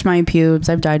 I bleached my pubes.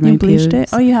 I've dyed my You bleached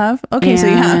pubes. it? Oh, you have? Okay, so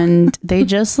you have. And they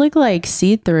just look like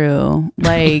see-through.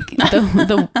 Like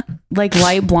the like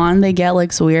light blonde they get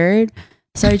looks weird.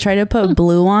 So I tried to put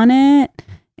blue on it,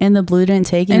 and the blue didn't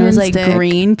take, and it was like stick.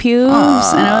 green pubes.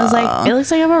 And I was like, it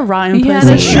looks like I have a rotten You had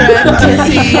pussy. a shred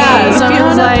pussy. Yeah, so I You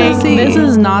was had a like, pussy. this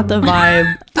is not the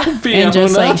vibe, and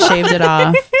just like shaved it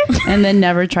off, and then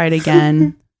never tried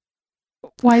again.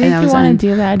 Why And did I you was want on- to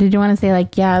do that? Did you want to say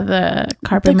like, yeah, the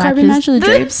carpet The carpet matches the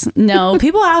drapes. No,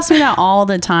 people ask me that all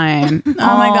the time. Oh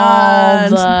my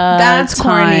god, that's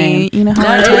corny. You know how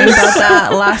I That told you is- about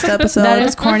that last episode. That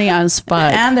is corny as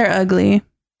fuck. and they're ugly.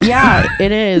 Yeah,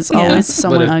 it is. Yeah. Always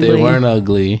someone But if ugly. they weren't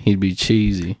ugly, he'd be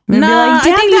cheesy. We'd be No, like, I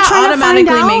 "Damn, think you that trying to find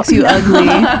automatically out?" makes you ugly.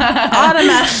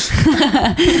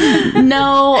 Automatic.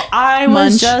 No, I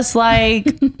Munch. was just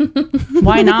like,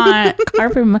 why not?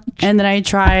 Carpet munch. And then I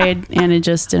tried, and it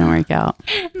just didn't work out.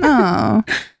 Oh,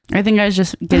 I think I was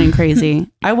just getting crazy.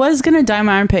 I was gonna dye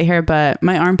my armpit hair, but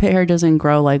my armpit hair doesn't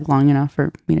grow like long enough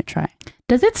for me to try.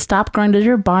 Does it stop growing? Does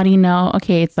your body know?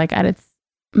 Okay, it's like at its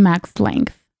max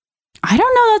length. I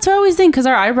don't know. That's what I always think, because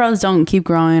our eyebrows don't keep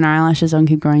growing, our eyelashes don't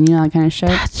keep growing, you know, that kind of shit.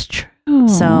 That's true.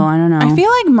 So I don't know. I feel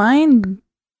like mine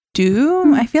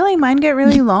do. I feel like mine get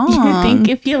really long. You think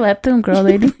if you let them grow,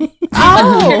 they do?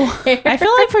 Oh, I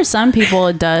feel like for some people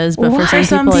it does, but for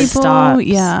some people it stops.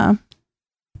 yeah.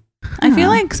 I feel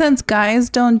like since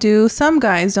some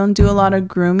guys don't do a lot of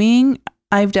grooming,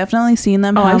 I've definitely seen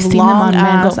them Oh, I've have seen them long on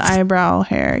ass Mango. eyebrow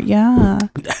hair. Yeah,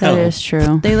 That is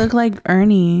true. they look like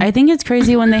Ernie. I think it's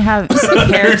crazy when they have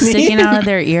hair sticking out of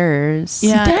their ears.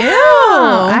 yeah, Damn.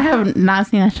 ew. I have not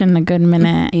seen that shit in a good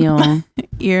minute. Ew.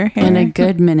 Ear hair. In a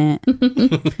good minute.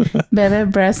 Baby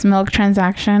breast milk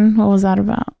transaction. What was that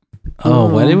about? Oh,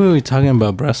 why Ooh. did we be talking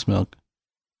about breast milk?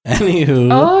 Anywho.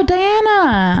 Oh,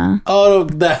 Diana. Oh,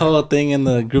 that whole thing in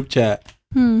the group chat.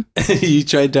 You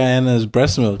tried Diana's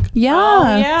breast milk. Yeah.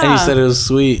 Oh, yeah. And you said it was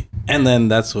sweet. And then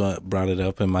that's what brought it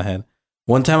up in my head.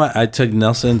 One time I took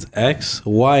Nelson's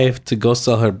ex-wife to go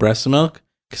sell her breast milk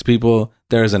because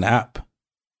there's an app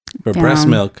for breast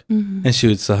Damn. milk. Mhm. And she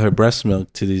would sell her breast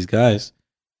milk to these guys.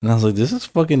 And I was like, this is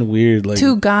fucking weird. Like,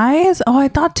 Two guys? Oh, I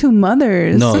thought two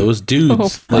mothers. no, it was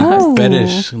dudes. Oh, like fuck.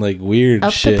 fetish, like weird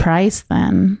Up shit. the price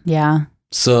then. Yeah.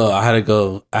 So I had to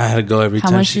go every How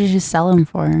time. much did you sell them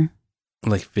for?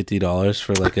 Like $50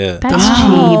 for like a That's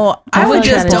Oh, cheap. I I would feel like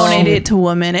just that is donate cheap. it to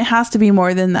women. It has to be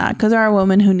more than that because there are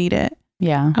women who need it.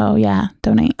 Yeah. Oh, yeah.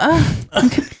 Donate.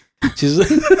 she's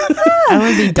I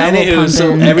would be double Anywho, pumping.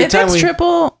 so every If time it's we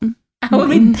triple, I would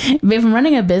be, if I'm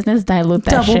running a business, dilute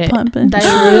that Double shit. pumping.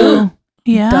 Dilute.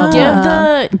 yeah. Double.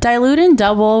 give the dilute and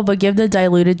double, but give the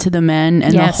diluted to the men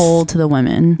and Yes. the whole to the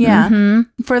women. Yeah. Mhm.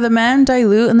 For the men,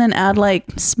 dilute and then add like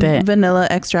Spit. vanilla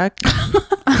extract.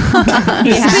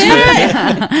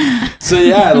 So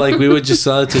yeah, like we would just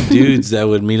sell it to dudes that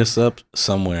would meet us up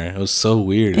somewhere. It was so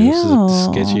weird. It was the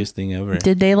Ew. sketchiest thing ever.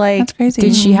 Did they like, That's crazy.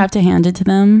 did she have to hand it to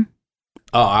them?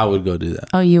 Oh, I would go do that.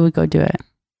 Oh, you would go do it.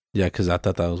 Yeah, because I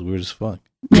thought that was weird as fuck.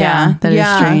 Yeah, that is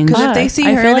strange. Because if they see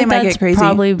I her, feel they like might that's get crazy.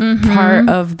 probably Mhm. part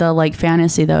of the like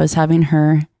fantasy though, is having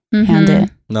her hand Mhm.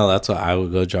 it. No, that's what I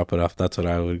would go drop it off. That's what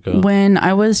I would go. When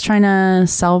I was trying to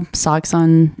sell socks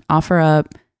on OfferUp,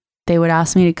 they would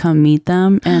ask me to come meet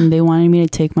them, and they wanted me to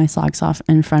take my socks off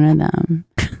in front of them.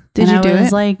 Did you I do was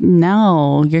it? like,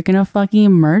 no, you're gonna fucking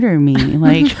murder me.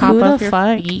 Like, Chop who off the your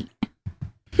fuck? feet.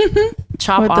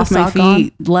 Chop With the off my sock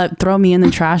feet, throw me in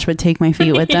the trash, but take my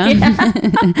feet with them.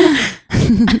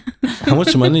 How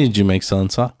much money did you make selling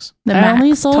socks? The I only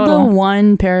max sold total. the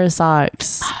one pair of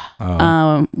socks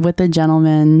Oh, with the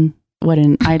gentleman,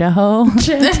 in Idaho. He was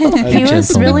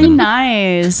gentleman. really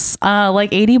nice.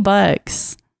 Like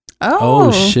 $80.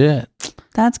 oh shit!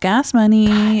 That's gas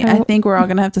money. I think we're all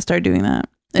gonna have to start doing that.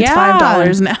 It's Yeah.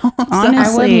 $5 now. So- I would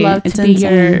Honestly, love it's to be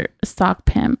insane. your sock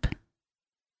pimp.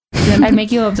 I'd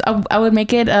make you. I would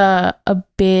make it a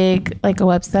big like a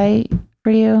website for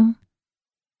you,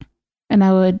 and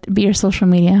I would be your social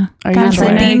media. Are you That's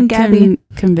trying Dean to Gabby.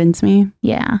 convince me?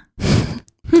 Yeah.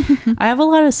 I have a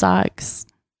lot of socks.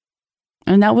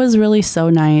 And that was really so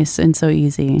nice and so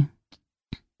easy.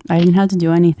 I didn't have to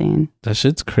do anything. That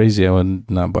shit's crazy. I would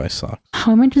not buy socks.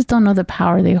 Women just don't know the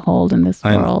power they hold in this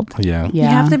I know. world. Yeah. Yeah. You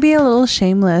have to be a little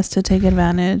shameless to take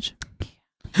advantage.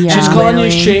 Yeah. She's calling you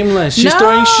Literally. shameless. She's No!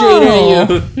 throwing shade at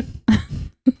you.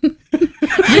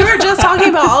 We were just talking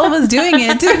about all of us doing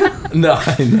it too. No,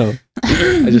 I know.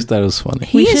 I just thought it was funny.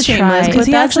 We He's should shameless try. because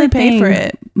he But that's actually the paid for thing.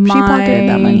 it. She pocketed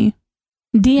that money.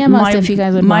 DM us if you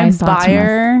guys would my buy socks from us.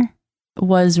 buyer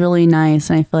was really nice,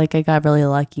 and I feel like I got really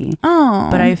lucky. Oh,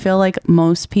 But I feel like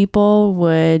most people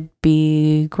would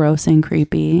be gross and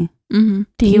creepy. Mm-hmm.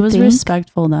 He was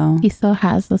respectful though. He still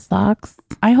has the socks.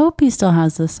 I hope he still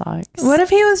has the socks. What if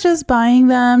he was just buying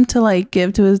them to like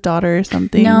give to his daughter or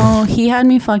something? No, he had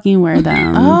me fucking wear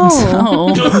them. Oh.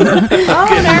 So.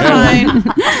 Oh, never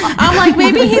mind. I'm like,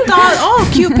 maybe he thought, oh,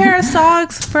 cute pair of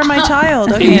socks for my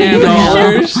child. Okay.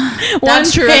 $80.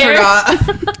 That's true. I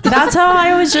forgot. That's how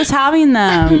I was just having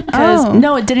them. Oh.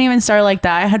 No, it didn't even start like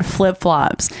that. I had flip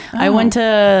flops. I went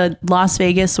to Las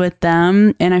Vegas with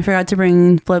them, and I forgot to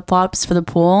bring flip flops for the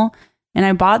pool. And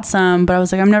I bought some, but I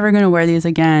was like, I'm never going to wear these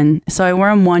again. So I wore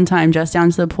them one time just down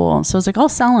to the pool. So I was like, I'll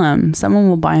sell them. Someone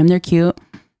will buy them. They're cute.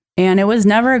 And it was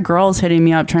never girls hitting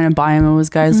me up trying to buy them. It was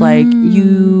guys like,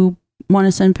 you want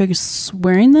to send pics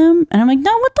wearing them? And I'm like,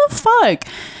 no, what the fuck?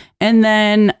 And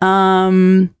then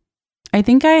I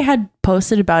think I had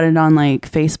posted about it on like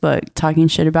Facebook, talking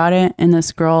shit about it. And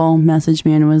this girl messaged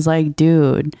me and was like,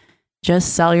 dude,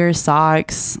 just sell your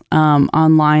socks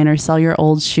online or sell your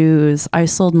old shoes. I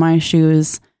sold my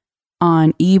shoes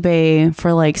on eBay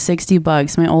for like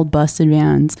 $60, my old busted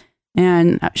Vans.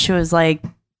 And she was like,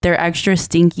 they're extra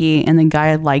stinky. And the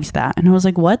guy liked that. And I was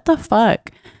like, what the fuck?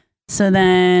 So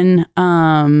then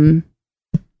I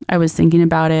was thinking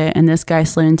about it, and this guy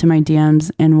slid into my DMs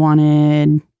and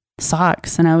wanted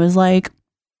socks. And I was like,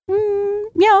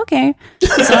 yeah, okay.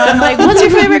 So I'm like, what's your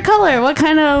favorite color? What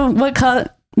color?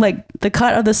 Like the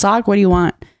cut of the sock, what do you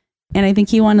want? And I think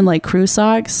he wanted like crew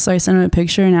socks. So I sent him a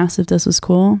picture and asked if this was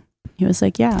cool. He was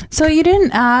like, yeah. So you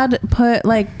didn't put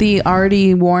like the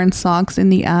already worn socks in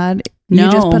the ad? No.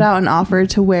 You just put out an offer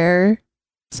to wear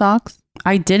socks?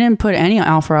 I didn't put any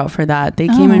offer out for that. They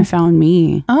came and found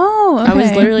me. Oh, okay. I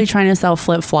was literally trying to sell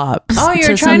flip-flops. Oh, you're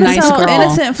to trying some to nice sell girl.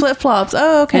 innocent flip-flops.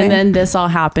 Oh, okay. And then this all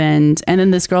happened. And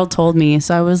then this girl told me.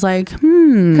 So I was like,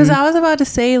 Because I was about to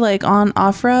say, like, on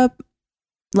OfferUp,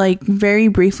 like, very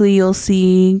briefly, you'll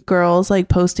see girls, like,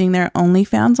 posting their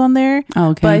OnlyFans on there.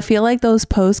 Okay. But I feel like those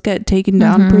posts get taken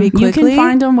down pretty quickly. You can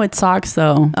find them with socks,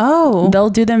 though. Oh. They'll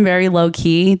do them very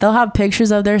low-key. They'll have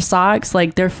pictures of their socks,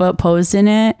 like their foot posed in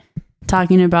it,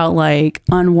 talking about, like,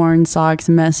 unworn socks,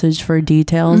 message for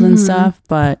details and stuff.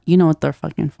 But you know what they're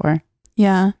fucking for.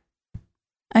 Yeah.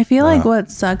 I feel like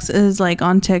what sucks is, like,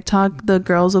 on TikTok, the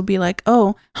girls will be like,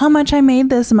 oh, how much I made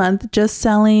this month just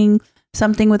selling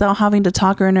something without having to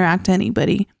talk or interact to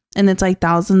anybody. And it's like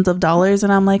thousands of dollars.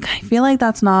 And I'm like, I feel like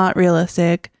that's not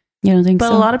realistic. You don't think so?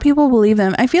 But a lot of people believe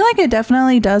them. I feel like it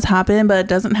definitely does happen, but it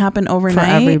doesn't happen overnight.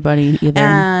 For everybody either.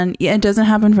 And yeah, it doesn't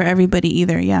happen for everybody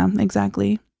either. Yeah,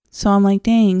 exactly. So I'm like,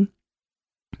 dang,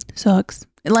 sucks.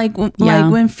 Like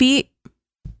when feet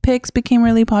pics became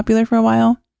really popular for a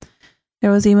while,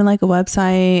 there was even like a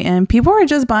website and people were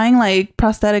just buying like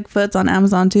prosthetic foots on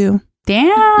Amazon too.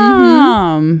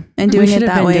 Damn. And doing it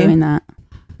that way. Doing that.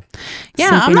 Yeah,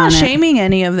 Sleeping I'm not on it. shaming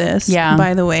any of this,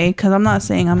 by the way, because I'm not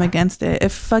saying I'm against it.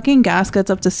 If fucking gas gets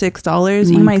up to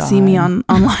 $6, you might see me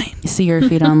online. You see your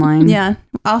feet online. Yeah.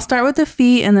 I'll start with the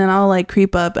feet and then I'll like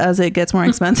creep up as it gets more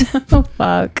expensive. Oh,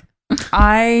 fuck.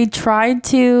 I tried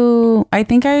to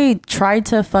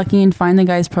fucking find the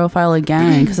guy's profile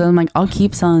again because I'm like, I'll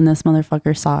keep selling this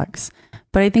motherfucker socks.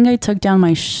 But I think I took down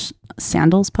my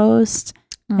sandals post.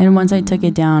 And once I took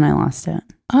it down, I lost it.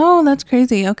 Oh, that's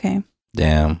crazy. Okay.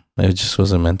 Damn. It just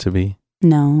wasn't meant to be.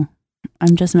 No.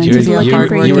 I'm just meant to be a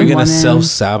hardworking You were going woman. to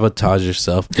self-sabotage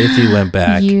yourself if you went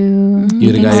back. You'd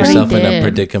have got yourself in a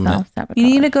predicament. You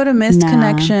need to go to Missed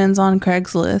Connections on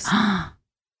Craigslist. I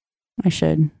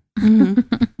should.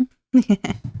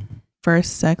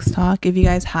 First sex talk. If you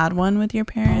guys had one with your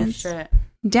parents. Oh, shit.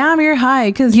 Damn, you're high.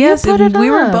 Because yes, we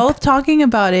were both talking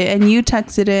about it and you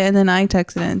texted it and then I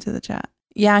texted it into the chat.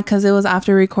 Yeah, because it was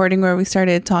after recording where we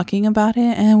started talking about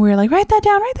it and we were like, write that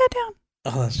down.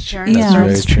 Oh, that's true. Yeah,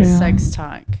 that's true. Sex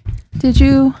talk. Did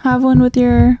you have one with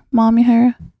your mommy,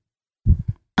 Hera?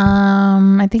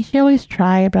 I think she always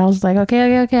tried, but I was like,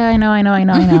 okay, I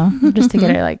know. Just to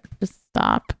get her like, just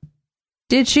stop.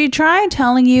 Did she try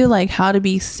telling you like how to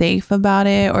be safe about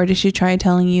it, or did she try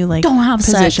telling you like don't have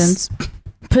positions?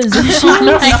 Positions.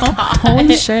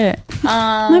 Holy shit.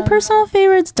 My personal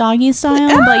favorite's doggy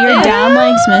style, but your dad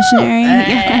likes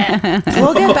missionary.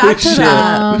 We'll get back to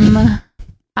that.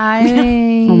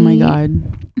 Oh my god.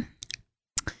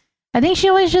 I think she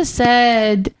always just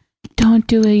said, "Don't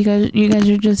do it. You guys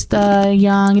are just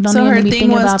young. You don't so even her be thing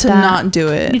thinking was about to that. not do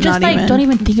it. You just like don't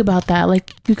even think about that.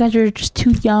 Like you guys are just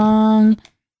too young.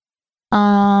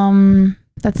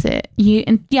 That's it. She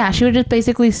would just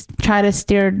basically try to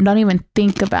steer. Don't even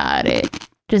think about it.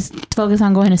 Just focus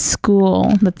on going to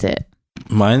school. That's it.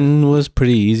 Mine was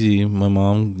pretty easy. My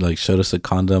mom like showed us a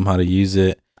condom, how to use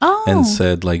it, and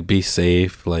said like, "Be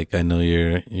safe. Like I know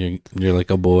you're like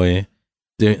a boy,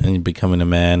 and you're becoming a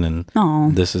man,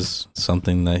 and this is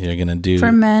something that you're gonna do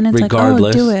for men. It's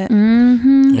regardless. like, oh, do it.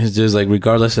 Mm-hmm. It's just like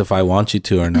regardless if I want you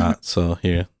to or not. So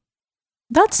here,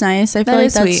 That's nice. I feel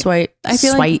like that's sweet. I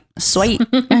feel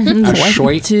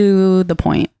sweet to the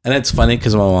point. And it's funny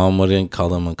because my mom wouldn't call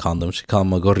them a condom; she called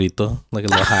them a gorrito, like a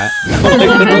little hat. Oh my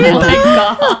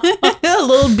god, A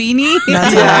little beanie.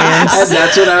 that's Yeah, hilarious. and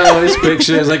that's what I always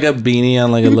picture is like a beanie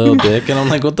on like a little dick, and I'm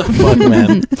like, what the fuck,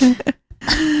 man?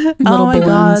 Oh my god,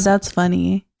 balloons. that's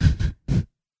funny.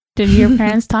 Did your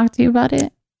parents talk to you about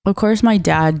it? Of course, my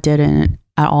dad didn't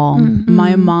at all. Mhm.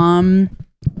 My mom,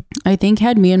 I think,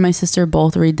 had me and my sister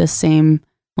both read the same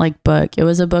like book. It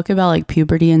was a book about like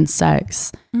puberty and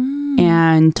sex,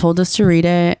 and told us to read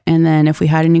it, and then if we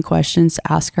had any questions, to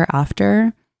ask her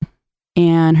after.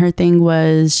 And her thing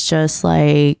was just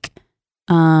like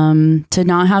to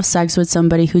not have sex with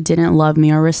somebody who didn't love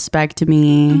me or respect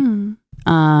me.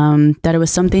 That it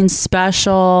was something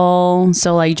special,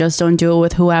 so like just don't do it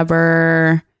with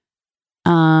whoever.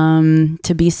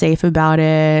 To be safe about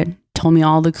it. Told me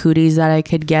all the cooties that I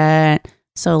could get,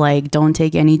 so like don't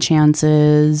take any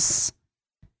chances.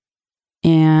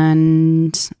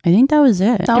 And I think that was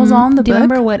it. That was all in the Do you book?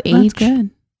 remember what That's age? good.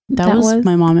 That was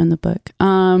my mom in the book.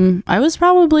 I was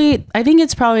probably, I think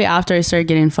it's probably after I started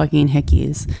getting fucking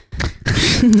hickeys.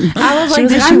 I was She like,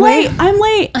 was did like, she I'm wait? late. I'm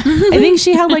late. I think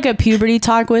she had like a puberty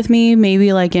talk with me,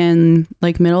 maybe like in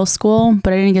like middle school,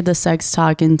 but I didn't get the sex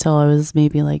talk until I was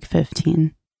maybe like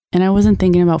 15. And I wasn't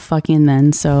thinking about fucking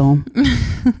then, so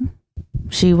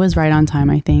she was right on time,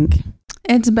 I think.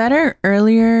 It's better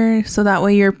earlier so that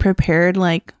way you're prepared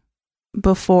like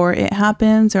before it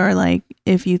happens or like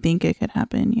if you think it could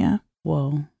happen. Yeah.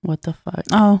 Whoa, what the fuck?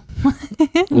 Oh,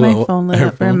 my Whoa, phone lit her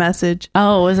up for a phone? message.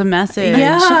 Oh, it was a message.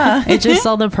 Yeah. It just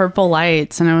saw the purple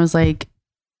lights and I was like,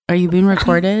 are you being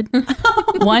recorded?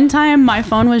 One time my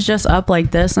phone was just up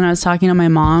like this and I was talking to my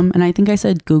mom and I think I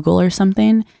said Google or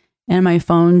something and my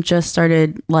phone just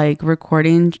started like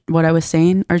recording what I was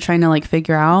saying or trying to like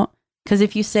figure out. Because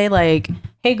if you say like,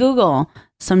 hey Google,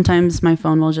 sometimes my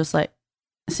phone will just like,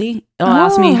 see, it'll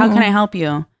ask me, how can I help you?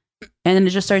 And then it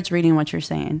just starts reading what you're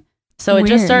saying. So it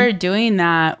just Weird. started doing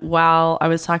that while I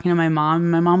was talking to my mom.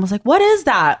 And my mom was like, what is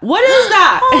that? What is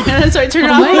that? And then so I turned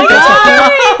it off. I'm like,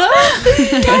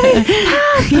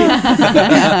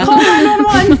 Call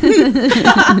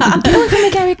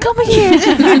 911. Gary, come here.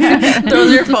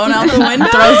 Throws your phone out the window.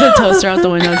 throws the toaster out the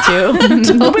window too.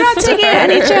 We're not taking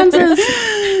any chances.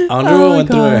 I wonder what went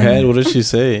through her head. What did she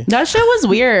say? That shit was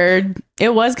weird.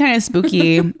 It was kind of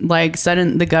spooky. Like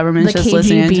sudden the government's The just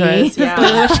listening to KGB. us.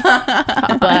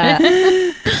 Yeah. But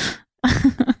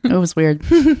it was weird.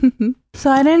 So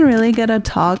I didn't really get a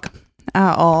talk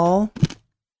at all.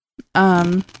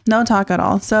 No talk at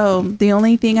all. So the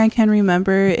only thing I can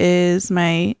remember is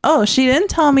she didn't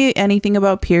tell me anything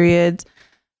about periods,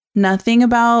 nothing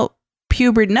about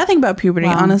puberty,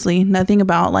 Wow. honestly, nothing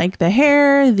about like the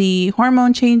hair, the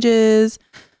hormone changes,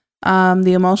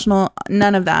 the emotional,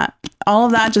 none of that. All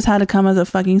of that just had to come as a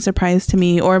fucking surprise to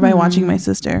me or by watching my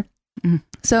sister. Mm.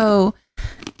 So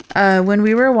when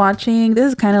we were watching, this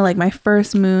is kind of like my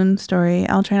first moon story.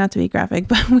 I'll try not to be graphic,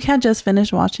 but we had just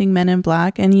finished watching Men in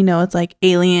Black and it's like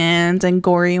aliens and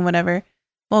gory and whatever.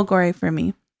 Well, gory for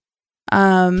me.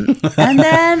 And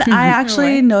then I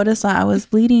actually noticed that I was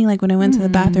bleeding like when I went to the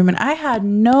bathroom and I had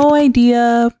no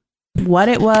idea what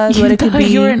it was, what it could be.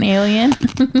 You were an alien. I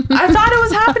thought it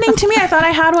was happening to me. I thought I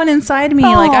had one inside me.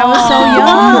 Like I was so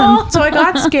young. So I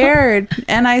got scared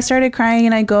and I started crying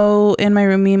and I go in my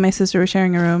room. Me and my sister were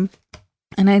sharing a room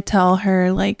and I tell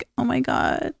her like, oh my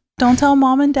God, don't tell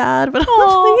mom and dad, but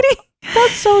I'm bleeding.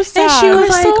 That's so sad. And she was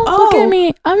like, look at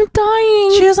me. I'm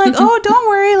dying. She was like, oh, don't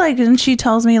worry. Like, and she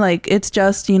tells me like, it's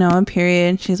just, a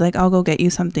period. She's like, I'll go get you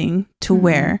something to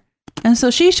wear. And so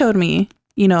she showed me,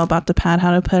 about the pad, how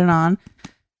to put it on.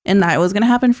 And that was going to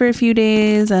happen for a few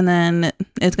days. And then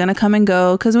it's going to come and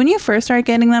go. Cause when you first start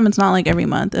getting them, it's not like every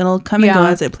month. It'll come and go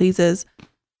as it pleases.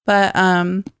 But,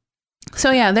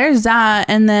 so yeah, there's that.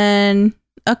 And then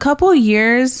a couple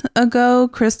years ago,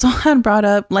 Crystal had brought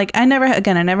up, like, I never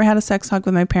had a sex talk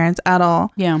with my parents at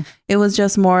all. Yeah. It was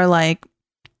just more like,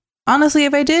 honestly,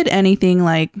 if I did anything,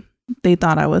 like, they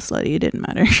thought I was slutty. It didn't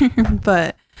matter.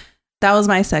 But that was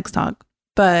my sex talk.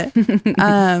 But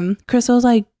Crystal was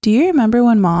like, do you remember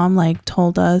when mom, like,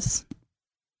 told us,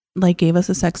 like, gave us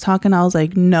a sex talk? And I was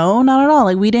like, no, not at all.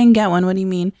 Like, we didn't get one. What do you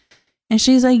mean? And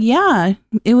she's like, yeah,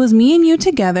 it was me and you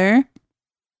together.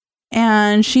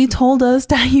 And she told us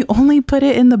that you only put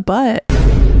it in the butt.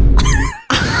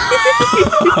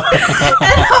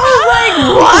 I was like,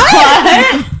 what?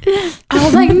 I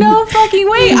was like, no fucking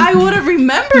way. I would have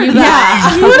remembered that.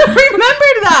 I would have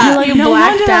remembered that. You're like, no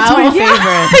blacked wonder that's out. my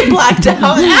Favorite. I blacked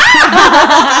out.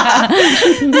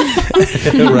 And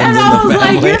I was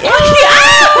like, you're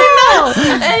fucking no.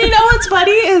 And you know what's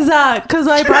funny is because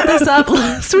I brought this up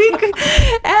last week, and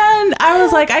I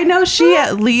was like, I know she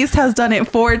at least has done it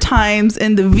 4 times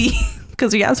in the V.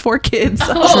 Because he has 4 kids.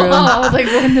 So. True. I was like,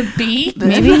 we're in the beat.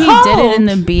 Maybe he did it in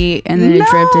the beat and then it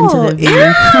dripped into the V. Ew,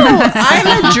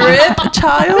 I'm a drip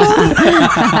child.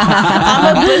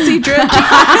 I'm a pussy drip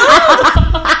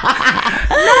child.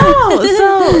 No,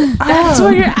 so That's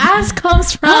where your ass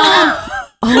comes from.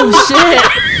 Oh shit!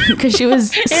 Because she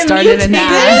was started in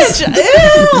bitch. that.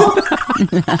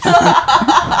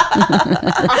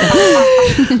 Ew.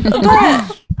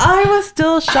 But I was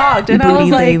still shocked, and I was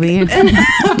Booty like, baby.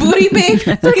 "Booty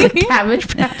baby,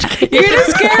 Cabbage Patch Kid. you're just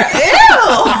scared."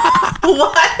 Ew.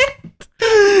 What?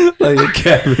 Like a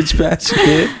Cabbage Patch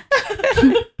Kid.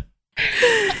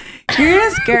 You're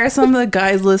gonna scare some of the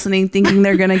guys listening, thinking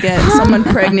they're gonna get someone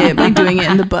pregnant by doing it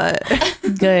in the butt.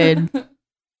 Good.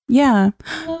 Yeah,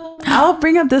 I'll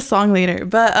bring up this song later,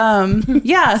 but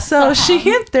yeah. So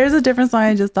there's a different song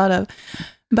I just thought of,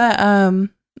 but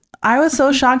I was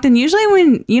so shocked. And usually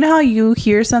when you know how you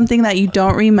hear something that you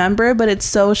don't remember, but it's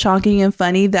so shocking and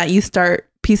funny that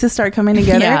pieces start coming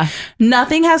together. Yeah.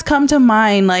 Nothing has come to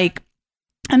mind, like,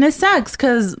 and it sucks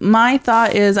because my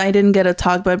thought is I didn't get a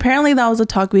talk, but apparently that was a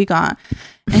talk we got.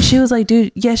 And she was like,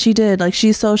 dude, yes, she did. Like,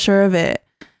 she's so sure of it.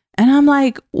 And I'm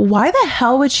like, why the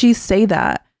hell would she say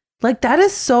that? Like, that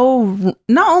is so,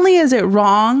 not only is it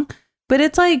wrong, but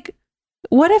it's like,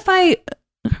 what if I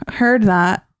heard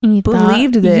that,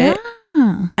 believed it,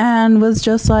 and was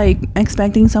just like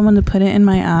expecting someone to put it in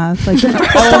my ass? Like, the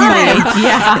first time.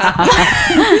 Yeah.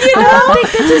 You know? I don't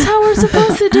think this is how we're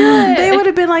supposed to do it. They would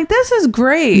have been like, this is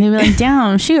great. And they'd be like,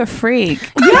 damn, she a freak.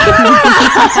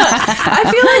 I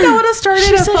feel like that would have started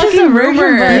She's a such a fucking virgin,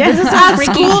 rumor. but this is some At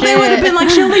freaky school, they shit. would have been like,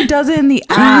 she only does it in the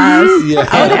ass. Yeah.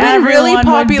 I would have been really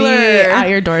Everyone would be popular. at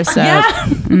your doorstep. Yeah.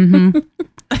 Mm-hmm.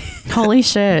 Holy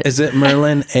shit. Is it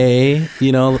Merlin A?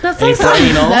 You know, That's A like, for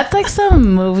anal? that's like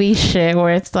some movie shit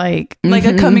where it's like, Like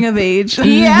a coming of age.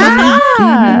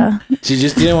 yeah. She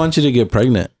just didn't want you to get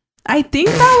pregnant. I think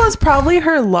that was probably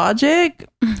her logic.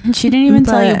 She didn't even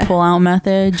tell you But- pull out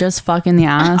method, just fuck in the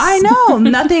ass. I know.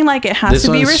 Nothing like it has This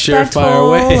to be one's respectful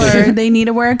surefire way. or they need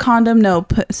to wear a condom. No,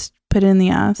 put it in the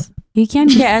ass. You can't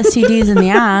get STDs in the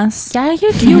ass. Yeah,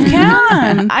 you can. You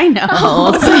can. I know. I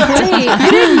was like, wait.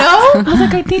 You didn't know? I was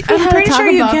like, I think we I'm had to pretty talk sure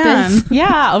you about can. this.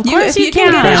 Yeah, of course If you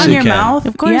can. get it Of course on you your can. mouth.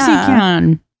 Of course yeah. you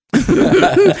can. I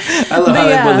love But how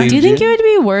yeah. they believe Do you think it would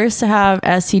be worse to have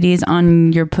STDs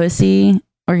on your pussy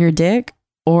or your dick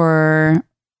or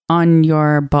on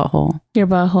your butthole? Your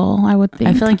butthole, I would think.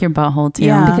 I feel like your butthole too.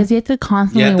 Yeah. because you have to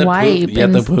constantly You have to wipe poop. You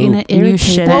have and, to poop. and it You irritates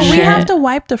shit the and Well, we shit. have to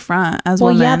wipe the front as Well,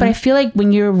 women. yeah, but I feel like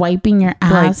when you're wiping your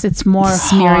ass, it's more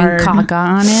Smearing hard. caca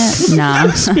on it? Nah.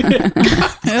 Ew,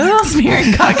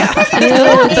 smearing caca.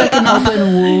 Ew, it's like an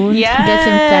open wound. Yes.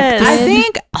 Disinfected. I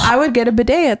think I would get a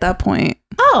bidet at that point.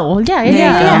 Oh, well, yeah.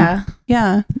 Yeah.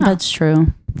 Yeah. That's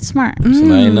true. Smart. So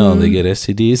now you know they get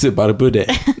STDs about a booty.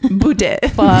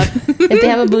 Bidet. Fuck. If they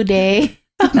have a boudet.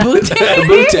 Booty.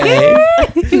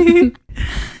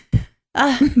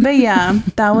 But yeah,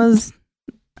 that was,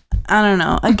 I don't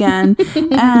know, again.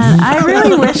 And I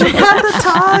really wish I had the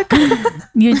talk.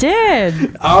 You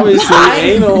did. Obviously,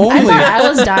 anal I only. thought I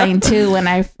was dying too when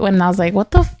I was like,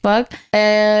 what the fuck?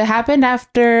 It happened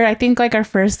after I think like our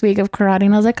first week of karate,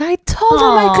 and I was like, I told him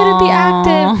I couldn't be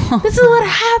active. This is what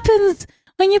happens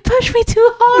when you push me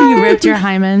too hard. You ripped your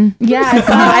hymen. Yeah,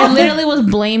 I literally was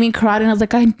blaming karate, and I was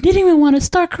like, I didn't even want to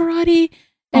start karate,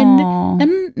 Aw.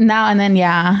 and then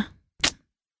yeah,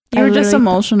 You were just literally-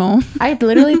 emotional. I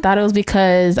literally thought it was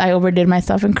because I overdid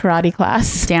myself in karate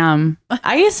class. Damn.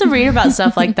 I used to read about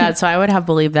stuff like that, so I would have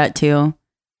believed that too.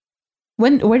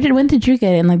 When did you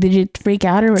get in? Like, did you freak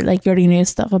out, or like you already knew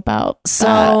stuff about?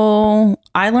 So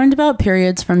I learned about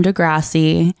periods from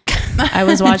Degrassi. I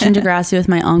was watching Degrassi with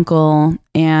my uncle,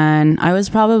 and I was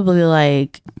probably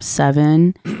like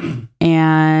 7.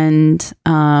 And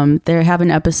they have an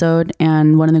episode,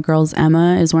 and one of the girls,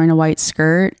 Emma, is wearing a white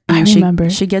skirt. And I remember.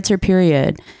 She gets her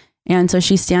period, and so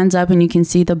she stands up, and you can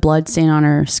see the blood stain on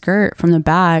her skirt from the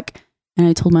back. And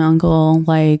I told my uncle,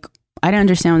 like, I didn't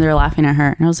understand when they were laughing at her,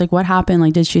 and I was like, "What happened?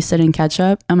 Like, did she sit in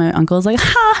ketchup?" And my uncle was like,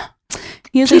 "Ha."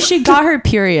 He was like, she got her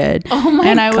period. Oh my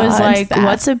And I was God, like, Zach.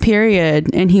 what's a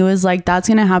period? And he was like, that's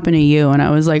going to happen to you. And I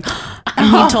was like, and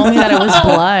he told me that it was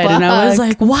blood. And I was fuck.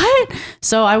 like, what?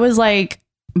 So I was like,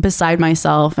 beside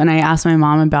myself, and I asked my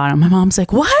mom about it. My mom's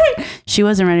like, what? She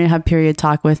wasn't ready to have period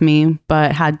talk with me,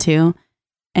 but had to.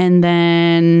 And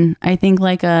then I think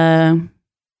like a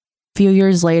few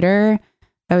years later,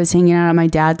 I was hanging out at my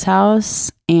dad's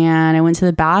house, and I went to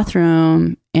the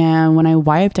bathroom, and when I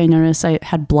wiped, I noticed I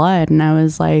had blood, and I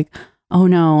was like, oh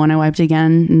no. And I wiped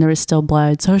again, and there was still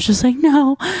blood. So I was just like,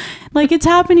 no, like it's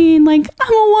happening. Like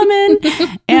I'm a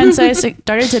woman. And so I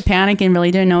started to panic and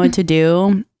really didn't know what to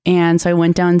do. And so I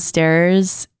went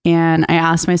downstairs and I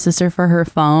asked my sister for her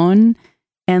phone,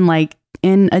 and like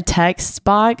in a text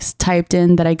box typed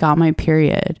in that I got my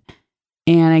period,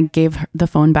 and I gave the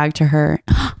phone back to her.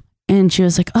 And she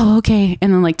was like, oh, okay.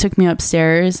 And then like took me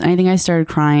upstairs. And I think I started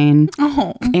crying.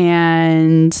 Oh.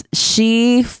 And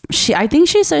I think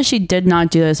she said she did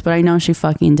not do this, but I know she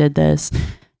fucking did this.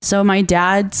 So my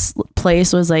dad's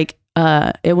place was like,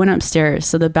 it went upstairs.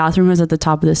 So the bathroom was at the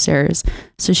top of the stairs.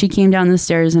 So she came down the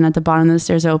stairs, and at the bottom of the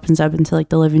stairs, it opens up into like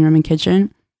the living room and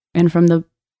kitchen. And from the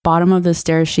bottom of the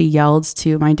stairs, she yelled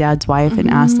to my dad's wife and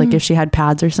asked like if she had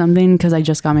pads or something, because I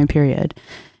just got my period.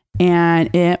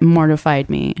 And it mortified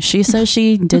me. She says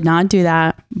she did not do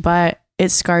that, but it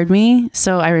scarred me.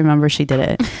 So I remember she did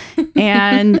it.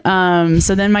 And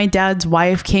so then my dad's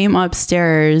wife came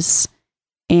upstairs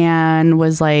and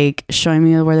was like showing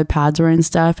me where the pads were and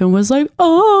stuff, and was like,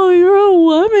 oh, you're a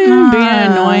woman, being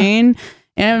annoying,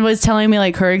 and was telling me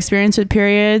like her experience with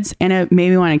periods, and it made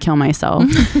me want to kill myself.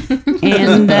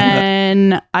 And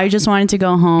then I just wanted to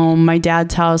go home. My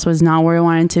dad's house was not where I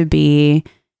wanted to be.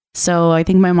 So I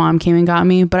think my mom came and got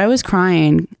me, but I was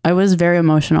crying. I was very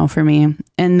emotional for me.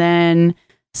 And then,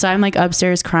 so I'm like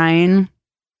upstairs crying.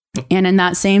 And in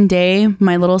that same day,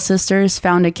 my little sisters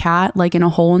found a cat like in a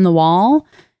hole in the wall.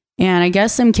 And I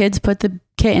guess some kids put the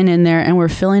kitten in there and were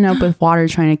filling up with water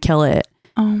trying to kill it.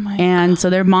 Oh my And God. so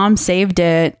their mom saved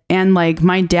it. And like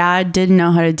my dad didn't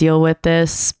know how to deal with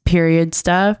this period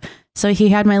stuff. So he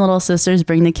had my little sisters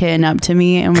bring the kitten up to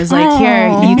me and was like, here,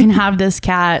 you can have this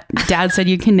cat. Dad said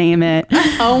you can name it.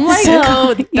 Oh my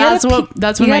God. So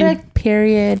that's what my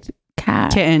period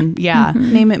cat. kitten. Yeah.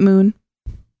 Name it Moon.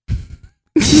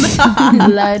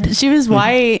 Blood. She was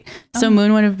white. So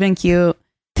Moon would have been cute.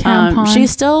 Tampon.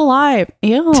 She's still alive.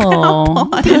 Ew.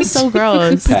 That's so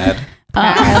gross. Pad.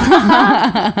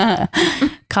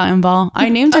 Cotton ball. I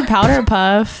named her Powder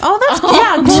Puff. Oh, that's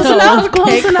close enough.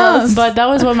 Close enough. But that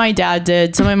was what my dad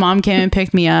did. So my mom came and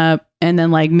picked me up, and then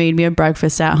like made me a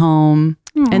breakfast at home.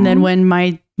 Aww. And then when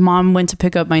my mom went to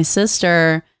pick up my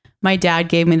sister, my dad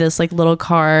gave me this like little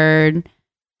card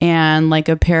and like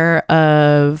a pair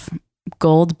of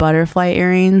gold butterfly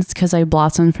earrings, because I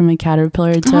blossomed from a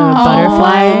caterpillar to a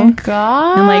butterfly. Oh my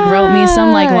God. And like wrote me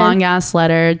some like long ass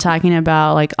letter talking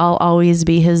about like I'll always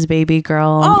be his baby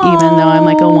girl, even though I'm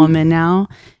like a woman now.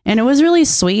 And it was really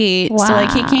sweet. Wow. So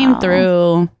like he came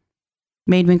through,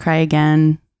 made me cry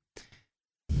again.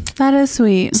 That is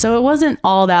sweet. So it wasn't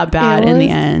all that bad in the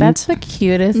end. That's the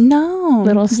cutest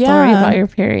little story about your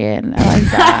period. I like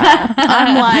that.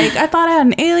 I'm like, I thought I had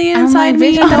an alien I'm inside like,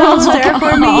 me bitch, that was there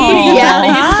for me.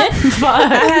 Yeah.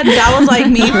 That was like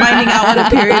me finding out what a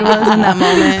period was in that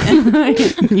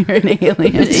moment. You're an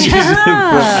alien.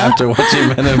 After watching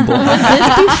Men in Black.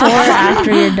 This before or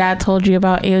after your dad told you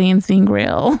about aliens being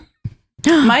real?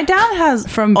 My dad has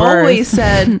From birth always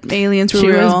said aliens were She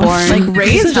was real. born. Like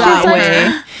raised that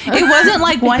way. It wasn't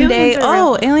like one day, Aliens are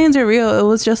real. aliens are real. It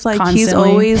was just like he's Constantly.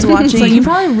 always watching. So you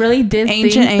probably really did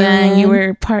Ancient think then alien. you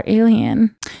were part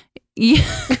alien. Yeah.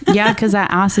 Yeah, because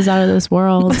that ass is out of this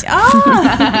world.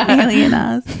 Alien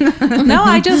ass. No,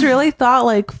 I just really thought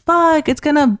like, fuck, it's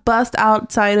gonna bust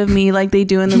outside of me like they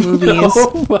do in the movies.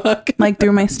 Oh, fuck. Like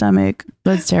through my stomach.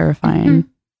 That's terrifying.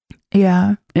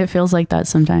 Yeah. It feels like that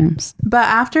sometimes. But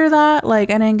after that, like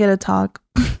I didn't get a talk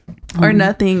or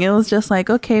nothing. It was just like,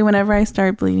 okay, whenever I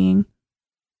start bleeding.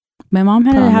 My mom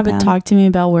had Put to on the have it pad. talk to me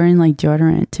about wearing like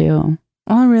deodorant too.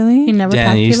 Oh, You really? never Yeah,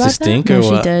 talked you to you used to about stink Yeah, or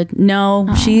she what? did. No,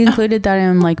 Oh. she included that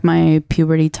in like my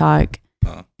puberty talk.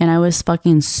 Oh. And I was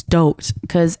fucking stoked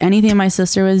because anything my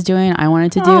sister was doing, I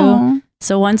wanted to do. Oh.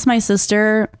 So once my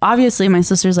sister, obviously my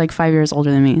sister's like 5 years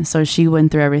older than me. So she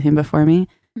went through everything before me.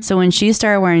 So when she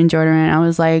started wearing deodorant, I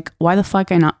was like, why the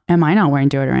fuck am I not wearing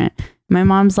deodorant? My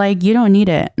mom's like, you don't need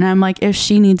it. And I'm like, if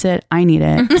she needs it, I need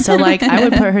it. So like I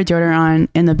would put her deodorant on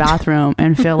in the bathroom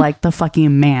and feel like the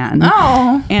fucking man.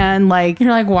 Oh. And like,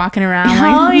 You're like walking around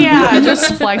hell like, yeah,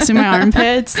 just flexing my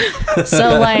armpits.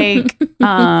 So like,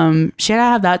 she had to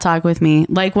have that talk with me.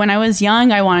 Like when I was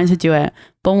young, I wanted to do it.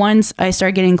 But once I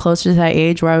started getting closer to that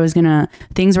age where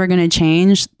things were gonna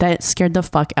change, that scared the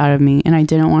fuck out of me, and I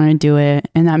didn't want to do it,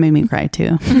 and that made me cry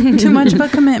too. Too much of a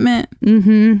commitment.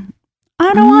 Mm-hmm.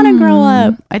 I don't want to grow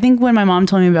up. I think when my mom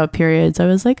told me about periods, I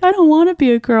was like, I don't want to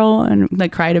be a girl, and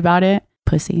like cried about it.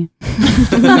 Pussy.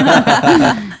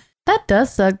 That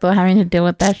does suck though, having to deal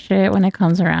with that shit when it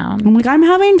comes around. I'm like, I'm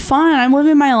having fun. I'm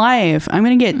living my life. I'm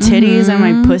gonna get titties and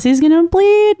my pussy's gonna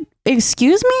bleed.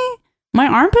 Excuse me? My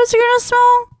armpits are gonna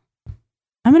smell?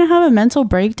 I'm gonna have a mental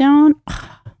breakdown.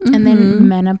 And then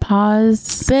menopause.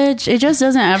 Bitch, it just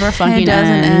doesn't ever fucking It doesn't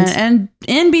end. end. And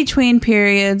in between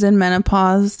periods and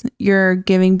menopause, you're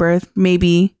giving birth,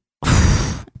 maybe.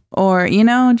 Or, you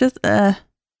know, just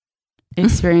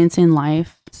Experiencing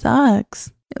life.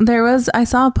 sucks. I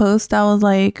saw a post that was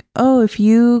like, oh, if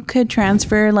you could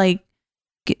transfer like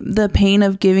the pain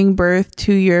of giving birth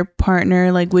to your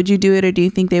partner, like, would you do it, or do you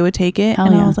think they would take it? Hell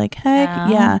and yeah. I was like, heck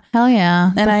yeah. Hell yeah.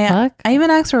 And The I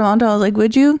even asked Rolando, I was like,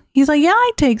 would you? He's like, yeah,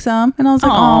 I'd take some. And I was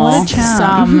like, oh, what a champ.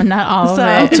 Some, not all of Some.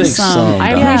 I'll it. take some.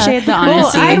 I dog. appreciate the Well,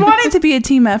 honesty. I'd want it to be a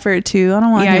team effort too. I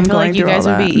don't want yeah, I him feel going like you through guys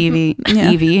all would be that.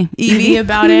 Evie Evie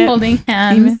about it. Holding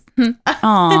hands.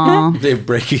 Aww. They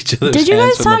break each other's Did you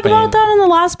hands guys from the talk about pain. that in the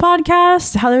last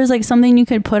podcast? How there's like something you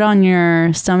could put on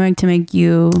your stomach to make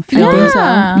you feel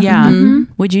Yeah. Yeah. Mhm.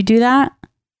 Would you do that?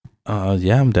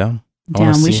 Yeah, I'm down. I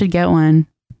wanna Damn, we see. should get one.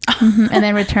 And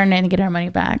then return it and get our money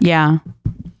back. Yeah.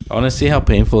 I want to see how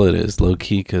painful it is, low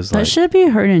key, because That like, should be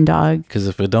hurting, dog. because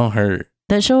if it don't hurt,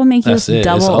 That shit will make you that's it.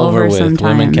 double It's over with. sometimes.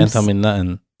 Women can't tell me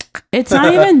nothing. It's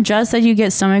not even just that you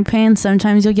get stomach pain.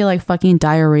 Sometimes you'll get like fucking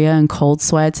diarrhea and cold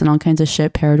sweats and all kinds of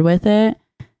shit paired with it.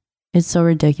 It's so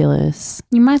ridiculous.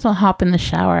 You might as well hop in the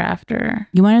shower after.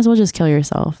 You might as well just kill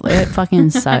yourself. It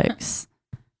fucking sucks.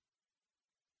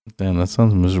 Damn, that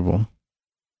sounds miserable.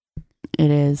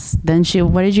 It is. Then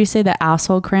what did you say? The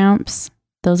asshole cramps?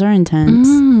 Those are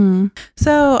intense.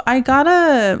 So I got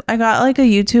like a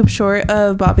YouTube short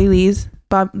of Bobby Lee's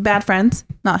Bad Friends,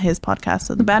 not his podcast,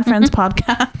 so the Bad Friends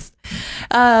podcast,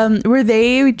 where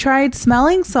they tried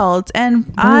smelling salts, and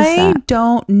is I that?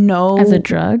 don't know. As a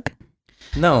drug?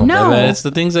 No, No. it's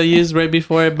the things I use right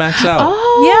before I max out.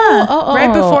 Yeah.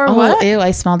 Right before what? Ew,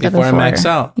 I smelled that before before. I max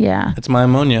out. Yeah. It's my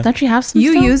ammonia. Don't you have some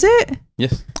You still? use it?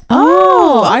 Yes.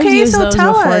 Oh, I've okay. used So those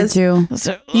tell before us. too.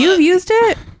 You've used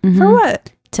it Mhm. for what?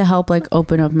 To help like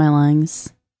open up my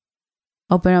lungs.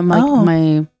 Open up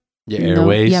my Your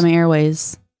airways. Yeah, my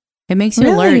airways. It makes you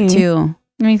Really? alert too.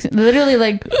 It makes it literally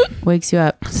like Wakes you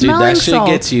up. Dude, Smelling that shit salt.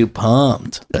 gets you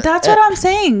pumped. That's what I'm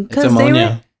saying. It's Because they ammonia.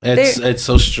 were. It's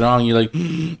so strong. You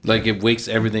like it wakes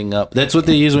everything up. That's what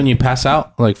they use when you pass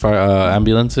out. Like for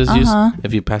ambulances use.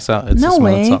 If you pass out, it's No a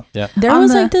smelling way. salt. Yeah. There On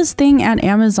was the- like this thing at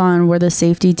Amazon where the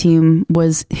safety team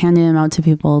was handing them out to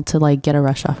people to like get a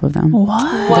rush off of them.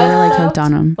 What? They were like hooked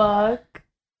on them. fuck.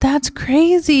 That's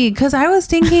crazy. Because I was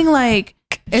thinking, like,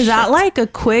 is that like a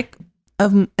quick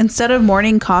instead of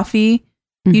morning coffee,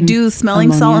 you Mhm. do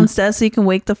smelling salt Ammonia. instead, so you can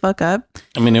wake the fuck up?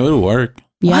 I mean, it would work.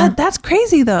 Yeah. What? That's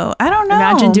crazy, though. I don't know.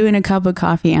 Imagine doing a cup of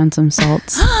coffee and some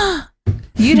salts.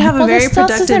 You'd have a Well, very this stuff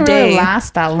productive doesn't day. really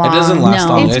last that long. It doesn't last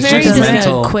No, long. it's It's, very just just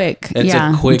mental. a quick. It's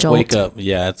yeah, a quick jolt. wake up.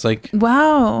 Yeah, it's like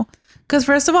Wow. Because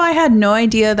first of all, I had no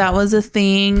idea that was a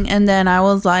thing. And then I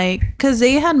was like, because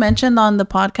they had mentioned on the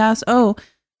podcast,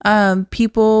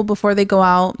 people before they go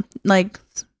out, like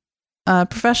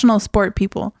professional sport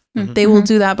people, they will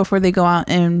do that before they go out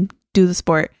and do the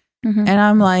sport. Mhm. And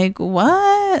I'm like,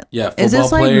 what? yeah. Is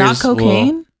this like not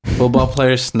cocaine? Football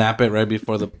players snap it right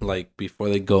before before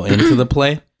they go into the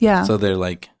play. Yeah. So they're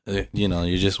like,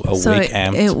 you're just awake, So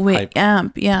amped.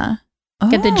 amp, yeah.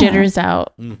 Get the Oh. jitters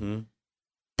out. Mm-hmm.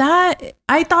 That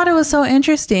I thought it was so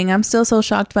interesting. I'm still so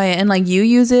shocked by it. And like you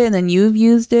use it, and then you've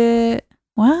used it.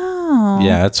 Wow.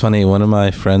 Yeah, it's funny. One of my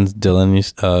friends, Dylan,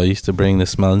 used to bring the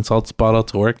smelling salts bottle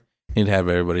to work. He'd have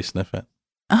everybody sniff it.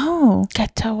 Oh.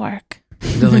 Get to work.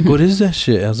 They're like, "What is that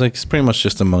shit?" I was like, "It's pretty much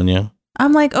just ammonia."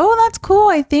 I'm like, oh, that's cool.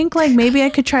 I think like maybe I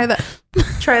could try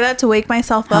that to wake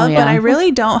myself Hell up, yeah. but I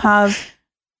really don't have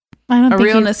I don't a think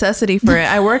real you- necessity for it.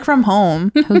 I work from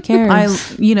home. Who cares?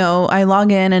 I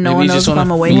log in and no Maybe one you knows just if wanna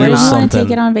I'm awake feel or Where do you not. want to take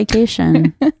something. it on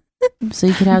vacation? So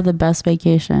you could have the best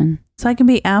vacation. So I can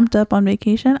be amped up on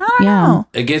vacation. I don't Yeah. know.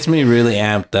 It gets me really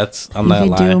amped. I'm You not could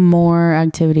lying. do more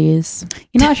activities.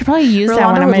 You know, I should probably use that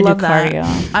Rolando when I'm would going to love do that.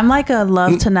 cardio. I'm like a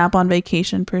love to nap on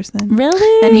vacation person.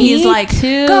 Really? And he's Me like,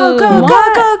 too. go, go, go,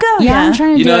 What? go, go. Yeah, I'm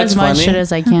trying to You do know as what's much funny? shit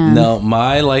as I can. No,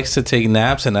 my likes to take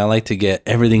naps, and I like to get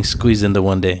everything squeezed into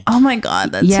one day. Oh my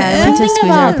God. That's Yeah, I it. like to Something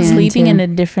squeeze out about the end, sleeping too. in a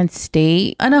different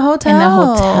state. In a hotel. In a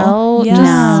hotel,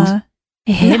 Yeah.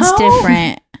 It hits No.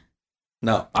 different.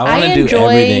 No, I want I to do enjoy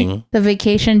everything. the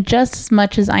vacation just as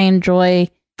much as I enjoy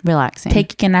Relaxing.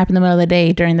 taking a nap in the middle of the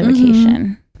day during the Mhm.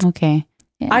 vacation. Okay.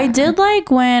 Yeah. I did like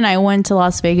when I went to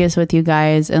Las Vegas with you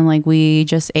guys and like we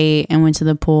just ate and went to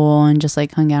the pool and just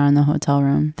like hung out in the hotel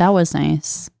room. That was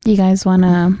nice. You guys want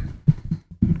to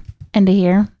end it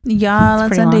here? Yeah, let's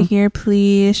pretty end long. it here,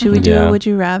 please. Should we do Yeah. a would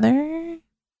you rather?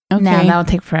 Okay. Nah, that would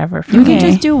take forever. For You me. can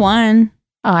just do one.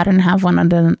 Oh, I didn't have one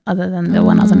other than the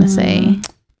one I was gonna say.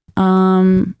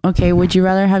 Okay, would you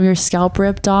rather have your scalp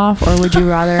ripped off or would you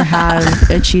rather have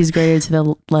a cheese grater to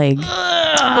the leg?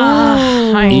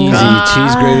 Easy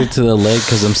cheese grated to the leg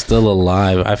because I'm still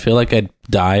alive. I feel like I'd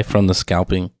die from the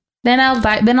scalping. Then I'll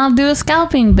die. Then I'll do a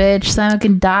scalping, bitch, so I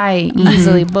can die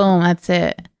easily. Boom, that's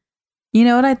it. You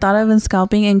know what I thought of in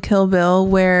Scalping in Kill Bill,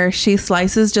 where she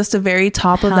slices just the very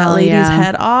top of that Hell lady's yeah.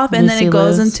 head off, and then Lucy it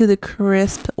goes Liu's. into the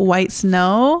crisp white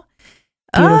snow.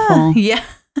 Beautiful. Yeah,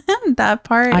 that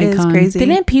part is Icon. crazy.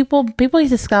 Didn't people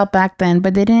used to scalp back then,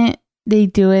 but they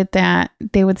do it that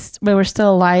they were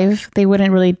still alive. They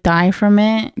wouldn't really die from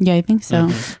it. Yeah, I think so.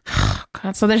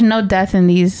 God, so there's no death in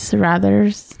these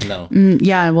rathers. No.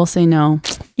 Yeah, we'll say no.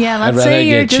 Yeah, I'd let's rather say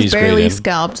you're get just cheese barely grated.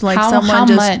 scalped. Like how someone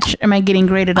just much am I getting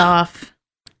graded off?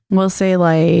 We'll say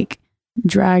like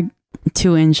drag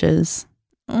 2 inches.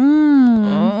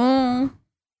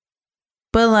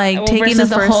 but like taking the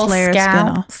Versus first layer of skin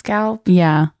off. Scalp.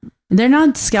 Yeah. They're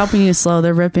not scalping you slow.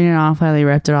 They're ripping it off how they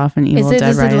ripped it off in Evil Dead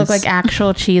Does Rise. it look like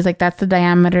actual cheese? Like that's the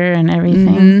diameter and everything.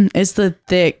 Mhm. It's the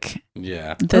thick.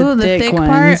 Yeah. The thick part.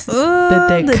 ones. Ooh, The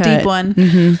thick the cut. deep one.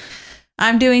 Mhm.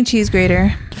 I'm doing cheese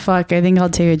grater. Fuck, I think I'll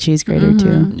take a cheese grater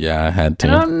too. Yeah, I had I to.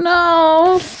 don't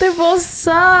know. They both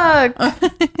suck.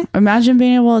 Imagine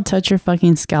being able to touch your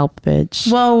fucking scalp,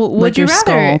 bitch. Well, Like would you your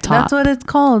skull rather? top. That's what it's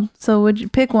called. So would you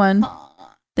pick one?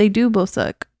 They do both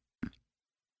suck.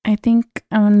 I think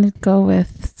I'm gonna go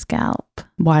with scalp.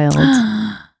 Wild.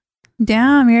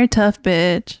 Damn, you're a tough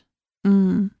bitch.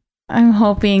 Mm. I'm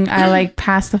hoping I like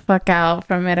pass the fuck out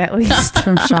from it at least.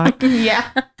 From shock. Yeah.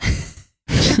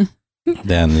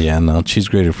 Then, yeah, no, cheese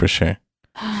grater for sure.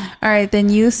 All right, then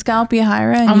you scalp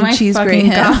Yahira and Oh you my cheese fucking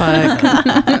grate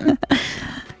him.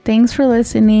 Thanks for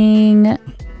listening.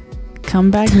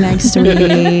 Come back next week.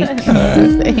 Later,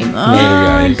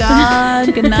 Oh guys. God.